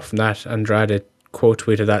 following up from that, Andrade quote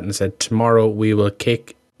tweeted that and said, "Tomorrow we will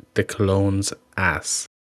kick the Cologne's ass."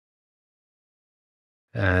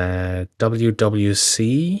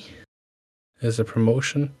 WWC is a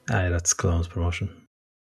promotion. Aye, that's Cologne's promotion.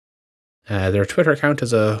 Their Twitter account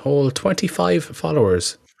has a whole 25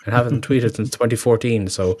 followers and haven't tweeted since 2014.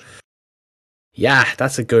 So, yeah,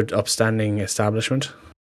 that's a good, upstanding establishment.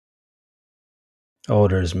 Oh,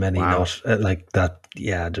 there's many Wow. not like that.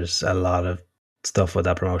 Yeah, there's a lot of stuff with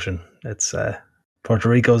that promotion. It's Puerto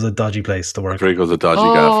Rico's a dodgy place to work. Puerto Rico's a dodgy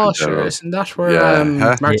Oh, gaff in sure. general. Isn't that where Yeah,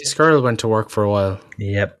 huh? Marty Skrull went to work for a while?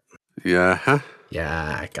 Yep. Yeah, huh?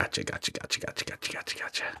 Yeah, gotcha.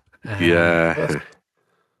 Yeah.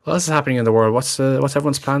 What else is happening in the world? What's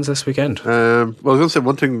everyone's plans this weekend? Well, I was going to say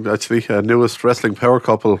one thing, actually. Newest wrestling power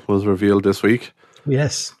couple was revealed this week.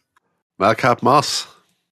 Yes. Malcap Moss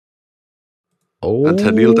Oh, and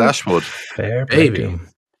Tennille Dashwood. Fair play Baby. to him.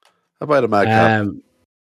 How about a Madcap?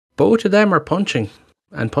 both of them are punching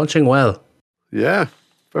and punching well. Yeah,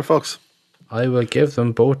 fair fucks. I will give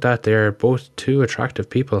them both that. They're both two attractive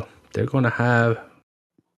people. They're going to have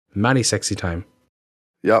many sexy time.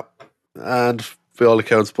 Yeah. And by all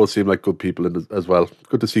accounts, both seem like good people as well.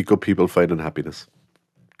 Good to see good people finding happiness.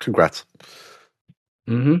 Congrats.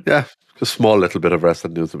 Mm-hmm. Yeah, just small little bit of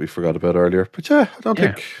wrestling news that we forgot about earlier. But yeah, I don't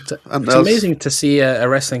think... It's and else- amazing to see a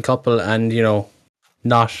wrestling couple and,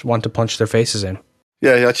 not want to punch their faces in.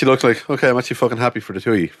 Yeah, he actually looks like, okay, I'm actually fucking happy for the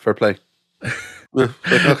two of you. Fair play. Yeah,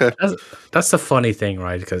 like, okay. That's the funny thing,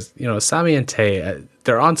 right? Because, Sammy and Tay,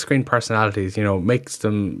 their on-screen personalities,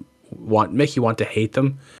 make you want to hate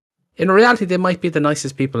them. In reality, they might be the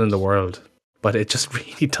nicest people in the world, but it just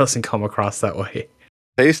really doesn't come across that way.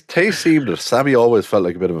 Tay seemed it. Sammy always felt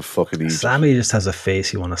like a bit of a fucking idiot. Sammy just has a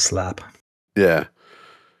face you want to slap. Yeah.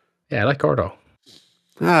 Yeah, like Gordo.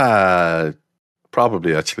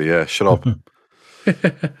 Probably actually, yeah. Shut up. She's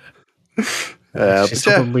But yeah,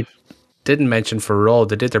 something we didn't mention for Raw.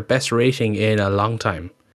 They did their best rating in a long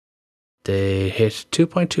time. They hit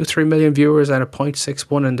 2.23 million viewers and a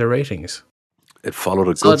 0.61 in their ratings. it followed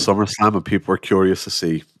a So- good SummerSlam and people were curious to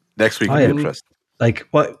see. Next week will be am- interesting. Like,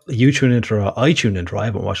 what you tune into Raw? I tune into Raw. I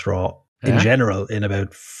haven't watched Raw in Yeah. general in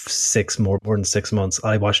about more than 6 months.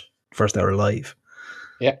 I watched first hour live.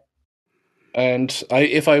 And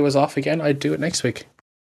if I was off again, I'd do it next week.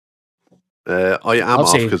 I am I'll off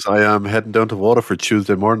see. because I am heading down to Waterford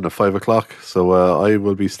Tuesday morning at 5 o'clock. So I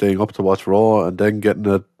will be staying up to watch Raw and then getting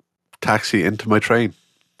a taxi into my train.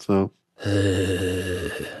 So,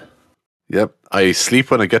 yep. I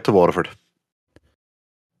sleep when I get to Waterford.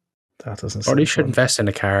 That doesn't Or sound you should fun. invest in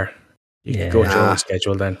a car. You Yeah. can go to your Nah. own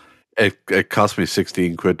schedule then. It cost me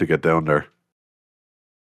 16 quid to get down there.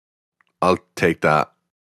 I'll take that.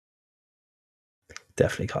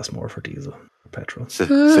 Definitely costs more for diesel or petrol. See?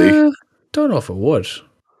 Don't know if it would.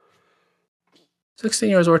 16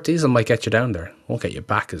 years worth diesel might get you down there. Won't get you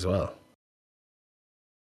back as well.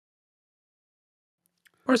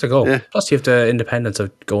 Where's it go? Yeah. Plus, you have the independence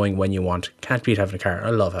of going when you want. Can't beat having a car. I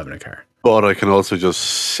love having a car. But I can also just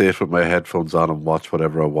sit with my headphones on and watch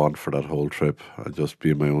whatever I want for that whole trip and just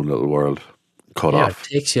be in my own little world. Cut Yeah, off.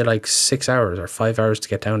 it takes you like 6 hours or 5 hours to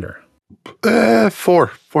get down there.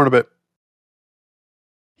 4 and a bit.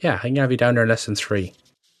 Yeah, I can have you down there in less than 3.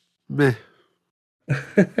 Meh.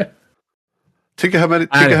 Think of how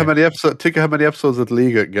many episodes of the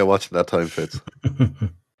league I can get watching that time, Fitz.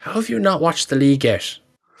 How have you not watched the league yet?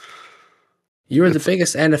 You were the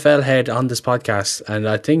biggest NFL head on this podcast, and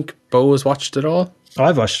I think Bo has watched it all.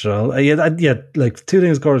 I've watched it all. Yeah, like two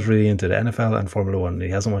things Gordon's really into, the NFL and Formula One. He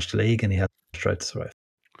hasn't watched the league and he hasn't tried to survive.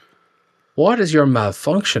 What is your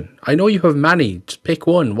malfunction? I know you have many. Just pick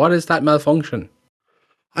one. What is that malfunction?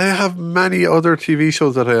 I have many other TV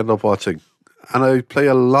shows that I end up watching, and I play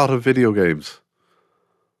a lot of video games.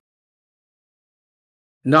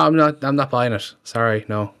 No, I'm not buying it. Sorry,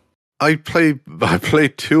 no. I play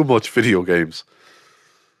too much video games.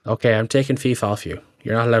 Okay, I'm taking FIFA off you.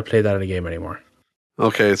 You're not allowed to play that in a game anymore.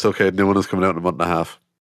 Okay, it's okay. New one is coming out in a month and a half.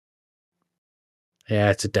 Yeah,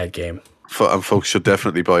 it's a dead game. And folks should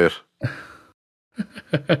definitely buy it.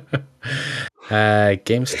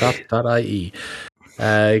 GameStop.ie.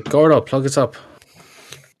 Gordo, plug us up.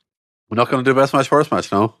 We're not going to do best match, worst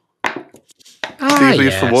match, no. Ah,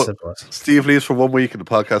 leaves for yes, what? it was. Steve leaves for 1 week and the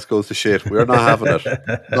podcast goes to shit. We're not having it.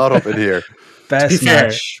 Not up in here. Best To be fair,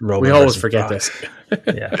 match. Roman we always versus forget Brock. this.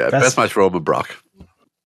 Yeah, Yeah, best match Roman Brock.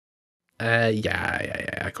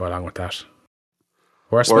 Yeah. Go along with that.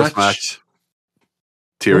 Worst Worst match. match.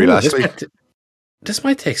 Thierry Ooh, Lashley. This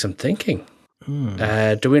might take some thinking. Hmm.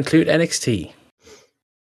 Do we include NXT?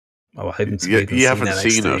 Oh, I haven't You haven't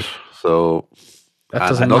seen NXT. it, so That and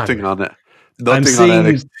doesn't nothing matter. on it. Nothing seeing- on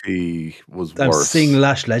NXT was I'm worse. seeing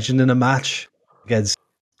Lash Legend in a match against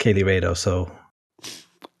Kaylee Ray, though, so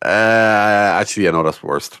Actually, I know that's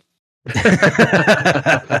worst.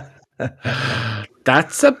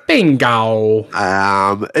 That's a bingo.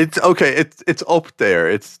 It's okay. It's up there.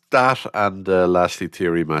 It's that and the Lashley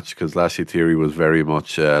Theory match, because Lashley Theory was very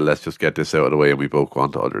much let's just get this out of the way and we both go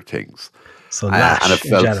on to other things. So Lash and it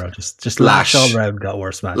in felt- general, just Lash all round got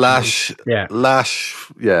worse match. Lash, Yeah.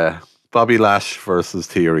 yeah. Bobby Lash versus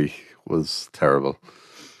Theory was terrible.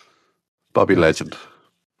 Bobby Legend.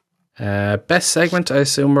 Best segment, I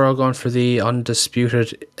assume we're all going for the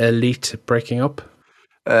Undisputed Elite breaking up.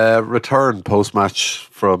 Return post match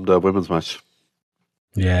from the women's match.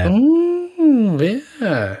 Yeah,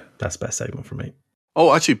 Yeah. that's best segment for me.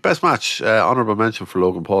 Oh, actually, best match. Honorable mention for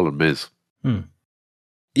Logan Paul and Miz.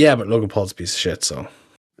 Yeah, but Logan Paul's a piece of shit, so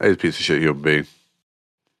He's a piece of shit human being.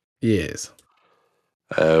 he is.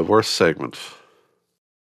 Worst segment.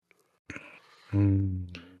 How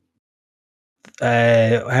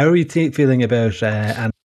are you feeling about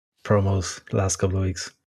Anna promos the last couple of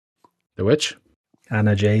weeks? The Witch?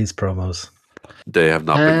 Anna Jay's promos. They have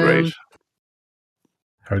not been great.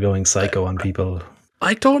 Her going psycho on people.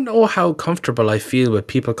 I don't know how comfortable I feel with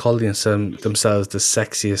people calling themselves the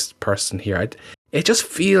sexiest person here. It just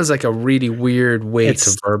feels like a really weird way to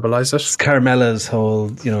verbalize It's it. Carmella's whole,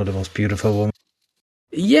 the most beautiful woman.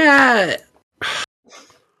 Yeah.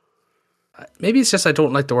 Maybe it's just I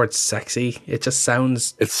don't like the word sexy. It just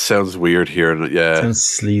sounds... It sounds weird here. And Sounds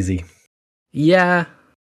sleazy. Yeah.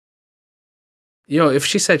 If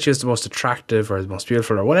she said she was the most attractive or the most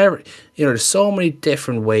beautiful or whatever, there's so many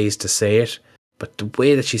different ways to say it, but the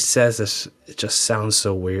way that she says it just sounds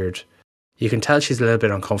so weird. You can tell she's a little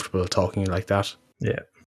bit uncomfortable talking like that. Yeah.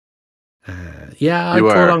 Yeah, I'd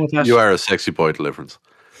go along with that. You are a sexy boy deliverance.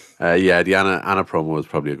 Yeah, the Anna promo was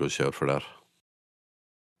probably a good shout for that.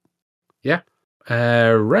 Yeah.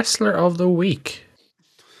 Wrestler of the week.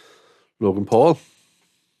 Logan Paul.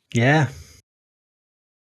 Yeah.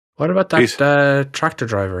 What about that tractor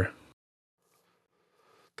driver?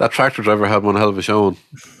 That tractor driver had one hell of a showing.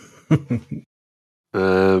 Good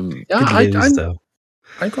Yeah, news, though.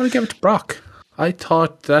 I'm going to give it to Brock. I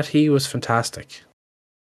thought that he was fantastic.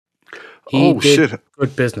 Oh, shit.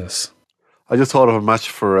 Good business. I just thought of a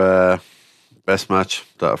match for best match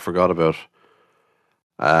that I forgot about.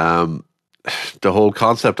 The whole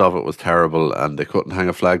concept of it was terrible, and they couldn't hang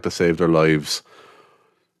a flag to save their lives.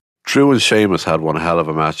 Drew and Sheamus had one hell of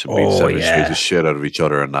a match and beat the shit out of each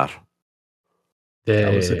other in that.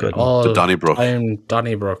 That was a good one. The Donnybrook.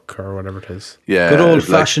 Donnybrook or whatever it is. Yeah, Good old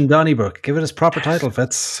fashioned Donnybrook. Give it its proper title,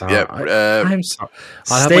 Fitz. Yeah, I'm sorry.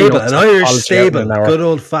 Stable, an Irish stable. Good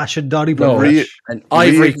old fashioned Donnybrook. An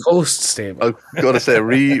Ivory Coast stable. I've got to say,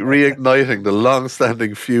 reigniting the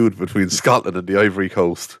long-standing feud between Scotland and the Ivory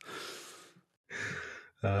Coast.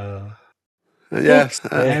 How do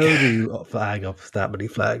you flag up that many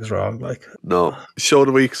flags wrong? No, show of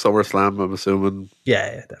the week, SummerSlam. I'm assuming.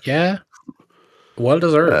 Yeah. Yeah. Well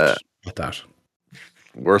deserved with that.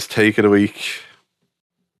 Worst take of the week.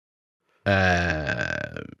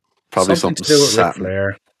 Probably something to do with Ric satin.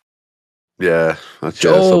 Flair. Yeah, that's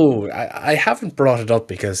Joe, I haven't brought it up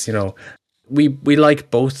because we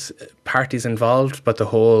like both parties involved, but the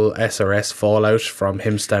whole SRS fallout from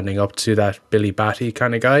him standing up to that Billy Batty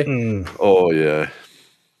kind of guy. Oh yeah.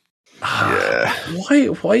 Yeah.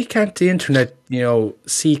 Why can't the internet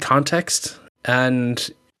see context and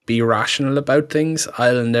be rational about things?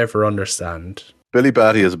 I'll never understand. Billy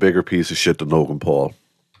Batty is a bigger piece of shit than Logan Paul.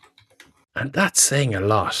 And that's saying a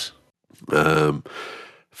lot.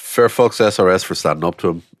 Fair fucks SRS for standing up to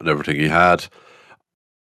him and everything he had.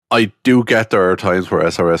 I do get there are times where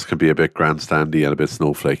SRS can be a bit grandstandy and a bit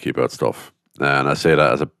snowflakey about stuff. And I say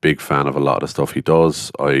that as a big fan of a lot of the stuff he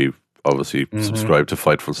does. I obviously subscribe to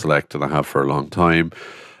Fightful Select and I have for a long time.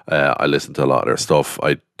 I listen to a lot of their stuff.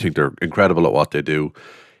 I think they're incredible at what they do.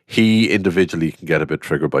 He individually can get a bit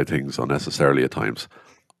triggered by things unnecessarily at times.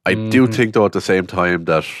 I do think, though, at the same time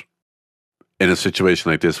that in a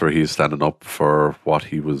situation like this where he's standing up for what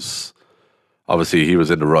he was, obviously he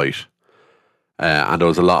was in the right. And there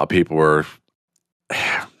was a lot of people were.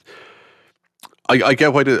 I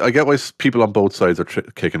get why people on both sides are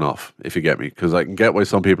kicking off, if you get me, because I can get why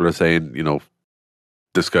some people are saying,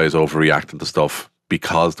 this guy's overreacting to stuff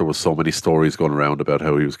because there was so many stories going around about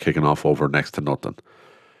how he was kicking off over next to nothing.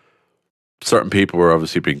 Certain people were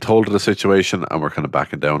obviously being told of the situation and were kind of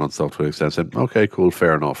backing down on stuff to an extent, saying, okay, cool,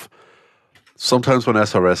 fair enough. Sometimes when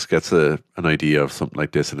SRS gets an idea of something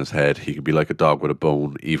like this in his head, he can be like a dog with a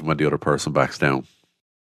bone, even when the other person backs down.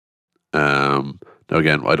 Now,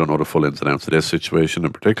 again, I don't know the full ins and outs of this situation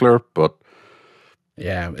in particular, but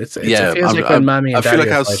yeah, it feels like when Mammy and Daddy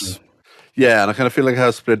are fighting. Yeah, and I kind of feel like I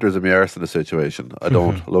have splinters in my arse in the situation. I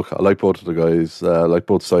don't. Look, I like both of the guys. I like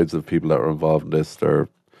both sides of the people that are involved in this. They're,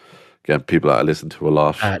 again, people that I listen to a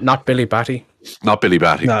lot. Not Billy Batty. Not Billy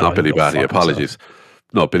Batty. No, Not Billy go Batty. fuck Apologies.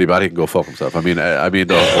 No, Billy Batty can go fuck himself. I mean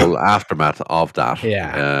the whole aftermath of that.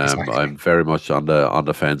 Yeah, exactly. I'm very much on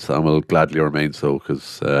the fence, and will gladly remain so,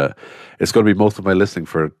 because it's going to be most of my listening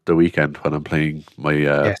for the weekend when I'm playing my.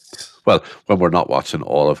 Yes. Well, when we're not watching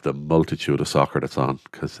all of the multitude of soccer that's on,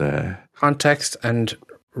 because Context and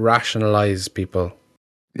rationalize people.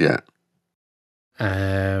 yeah.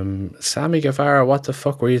 Sammy Guevara, what the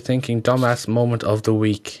fuck were you thinking? Dumbass moment of the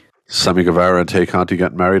week. Sammy Guevara and Tay Conti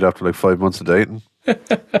getting married after like 5 months of dating.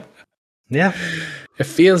 Yeah. It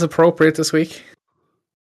feels appropriate this week.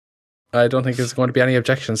 I don't think there's going to be any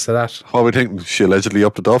objections to that. What are we thinking? She allegedly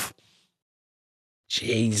up the duff?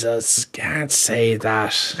 Jesus, can't say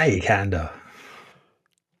that. Hey, you can though.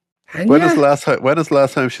 And When is the last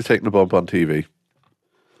time she's taken a bump on TV?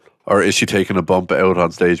 Or is she taking a bump out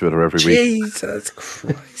on stage with her every week? Jesus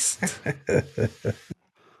Christ.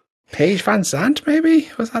 Paige Van Zandt, maybe?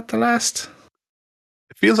 Was that the last?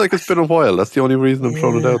 It feels like it's been a while. That's the only reason I'm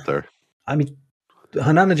throwing it out there. I mean,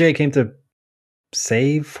 when Anna Jay came to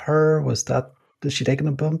save her, was she taking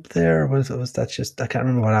a bump there? Or was that just, I can't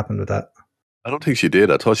remember what happened with that. I don't think she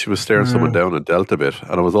did. I thought she was staring someone down and dealt a bit.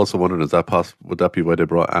 And I was also wondering, is that would that be why they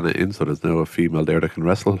brought Anna in, so there's now a female there that can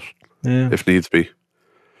wrestle if needs be?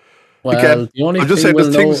 Well, Again, the only I'm just thing saying,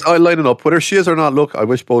 there's we'll things I lining up. Whether she is or not, look, I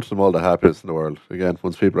wish both of them all the happiness in the world. Again,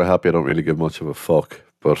 once people are happy, I don't really give much of a fuck.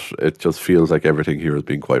 But it just feels like everything here has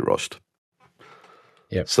been quite rushed.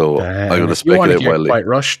 Yep. So I'm going to if you want to speculate get wildly. quite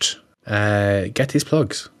rushed, get these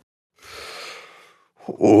plugs.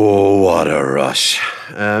 Oh, what a rush.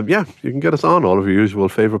 Yeah, you can get us on all of your usual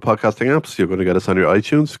favourite podcasting apps. You're going to get us on your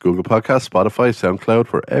iTunes, Google Podcasts, Spotify, SoundCloud.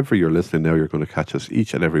 Wherever you're listening now, you're going to catch us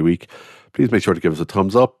each and every week. Please make sure to give us a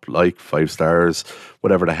thumbs up, like, 5 stars,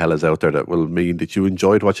 whatever the hell is out there that will mean that you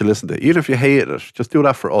enjoyed what you listened to. Even if you hated it, just do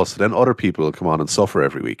that for us. Then other people will come on and suffer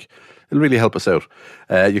every week. It'll really help us out.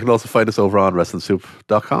 You can also find us over on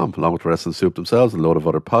WrestlingSoup.com, along with Wrestling Soup themselves and a load of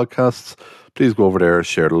other podcasts. Please go over there,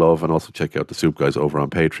 share the love, and also check out the Soup guys over on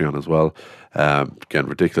Patreon as well. Again,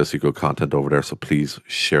 ridiculously good content over there, so please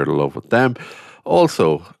share the love with them.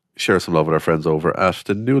 Also, share some love with our friends over at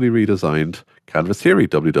the newly redesigned Canvas Theory,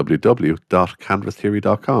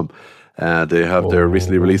 www.canvastheory.com. They have their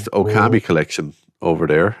recently released Okami collection over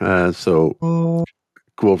there, so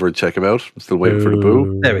go over and check them out. I'm still waiting for the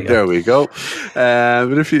boo. There we go.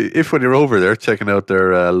 But if when you're over there checking out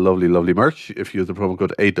their lovely merch, if you use the promo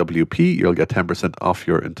code AWP, you'll get 10% off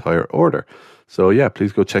your entire order. So yeah,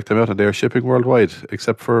 please go check them out, and they're shipping worldwide,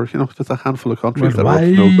 except for just a handful of countries that are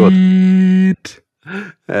no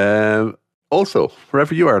good. Also,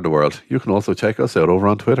 wherever you are in the world, you can also check us out over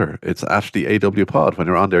on Twitter. It's at the AW Pod. When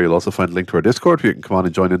you're on there, you'll also find a link to our Discord where you can come on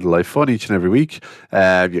and join in the live fun each and every week.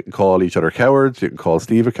 You can call each other cowards. You can call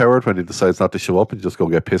Steve a coward when he decides not to show up and just go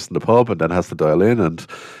get pissed in the pub and then has to dial in and,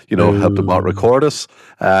 help the bot record us.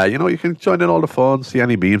 You can join in all the fun, see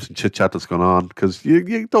any memes and chit-chat that's going on, because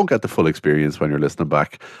you don't get the full experience when you're listening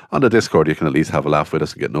back. On the Discord, you can at least have a laugh with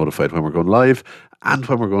us and get notified when we're going live and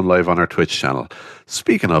when we're going live on our Twitch channel.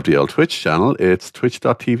 Speaking of the old Twitch channel, it's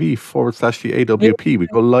twitch.tv/the-AWP. We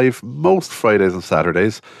go live most Fridays and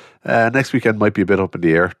Saturdays. Next weekend might be a bit up in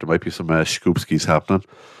the air. There might be some scoopskis happening.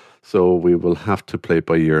 So we will have to play it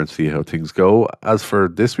by ear and see how things go. As for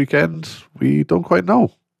this weekend, we don't quite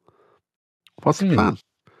know. What's the plan?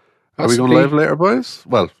 Are we going live later, boys?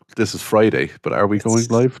 Well, this is Friday, but are we going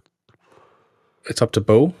live? It's up to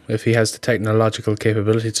Bo if he has the technological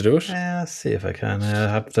capability to do it. Yeah, see if I can. I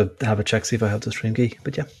have to have a check, see if I have the stream key.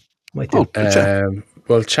 But yeah, might do.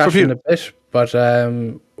 We'll chat in a bit, but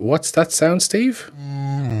what's that sound, Steve?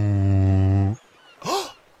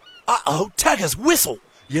 Uh-oh, Tiger's whistle.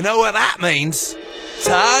 You know what that means?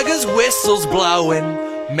 Tiger's whistle's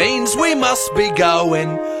blowing, means we must be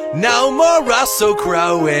going. No more Russell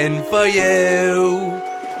crowing for you.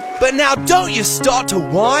 But now don't you start to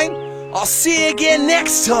whine. I'll see you again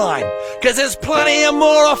next time, 'cause there's plenty of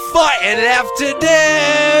more fighting left to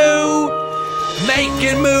do.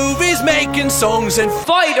 Making movies, making songs, and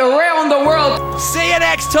Fight around the world. see you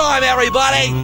next time, everybody.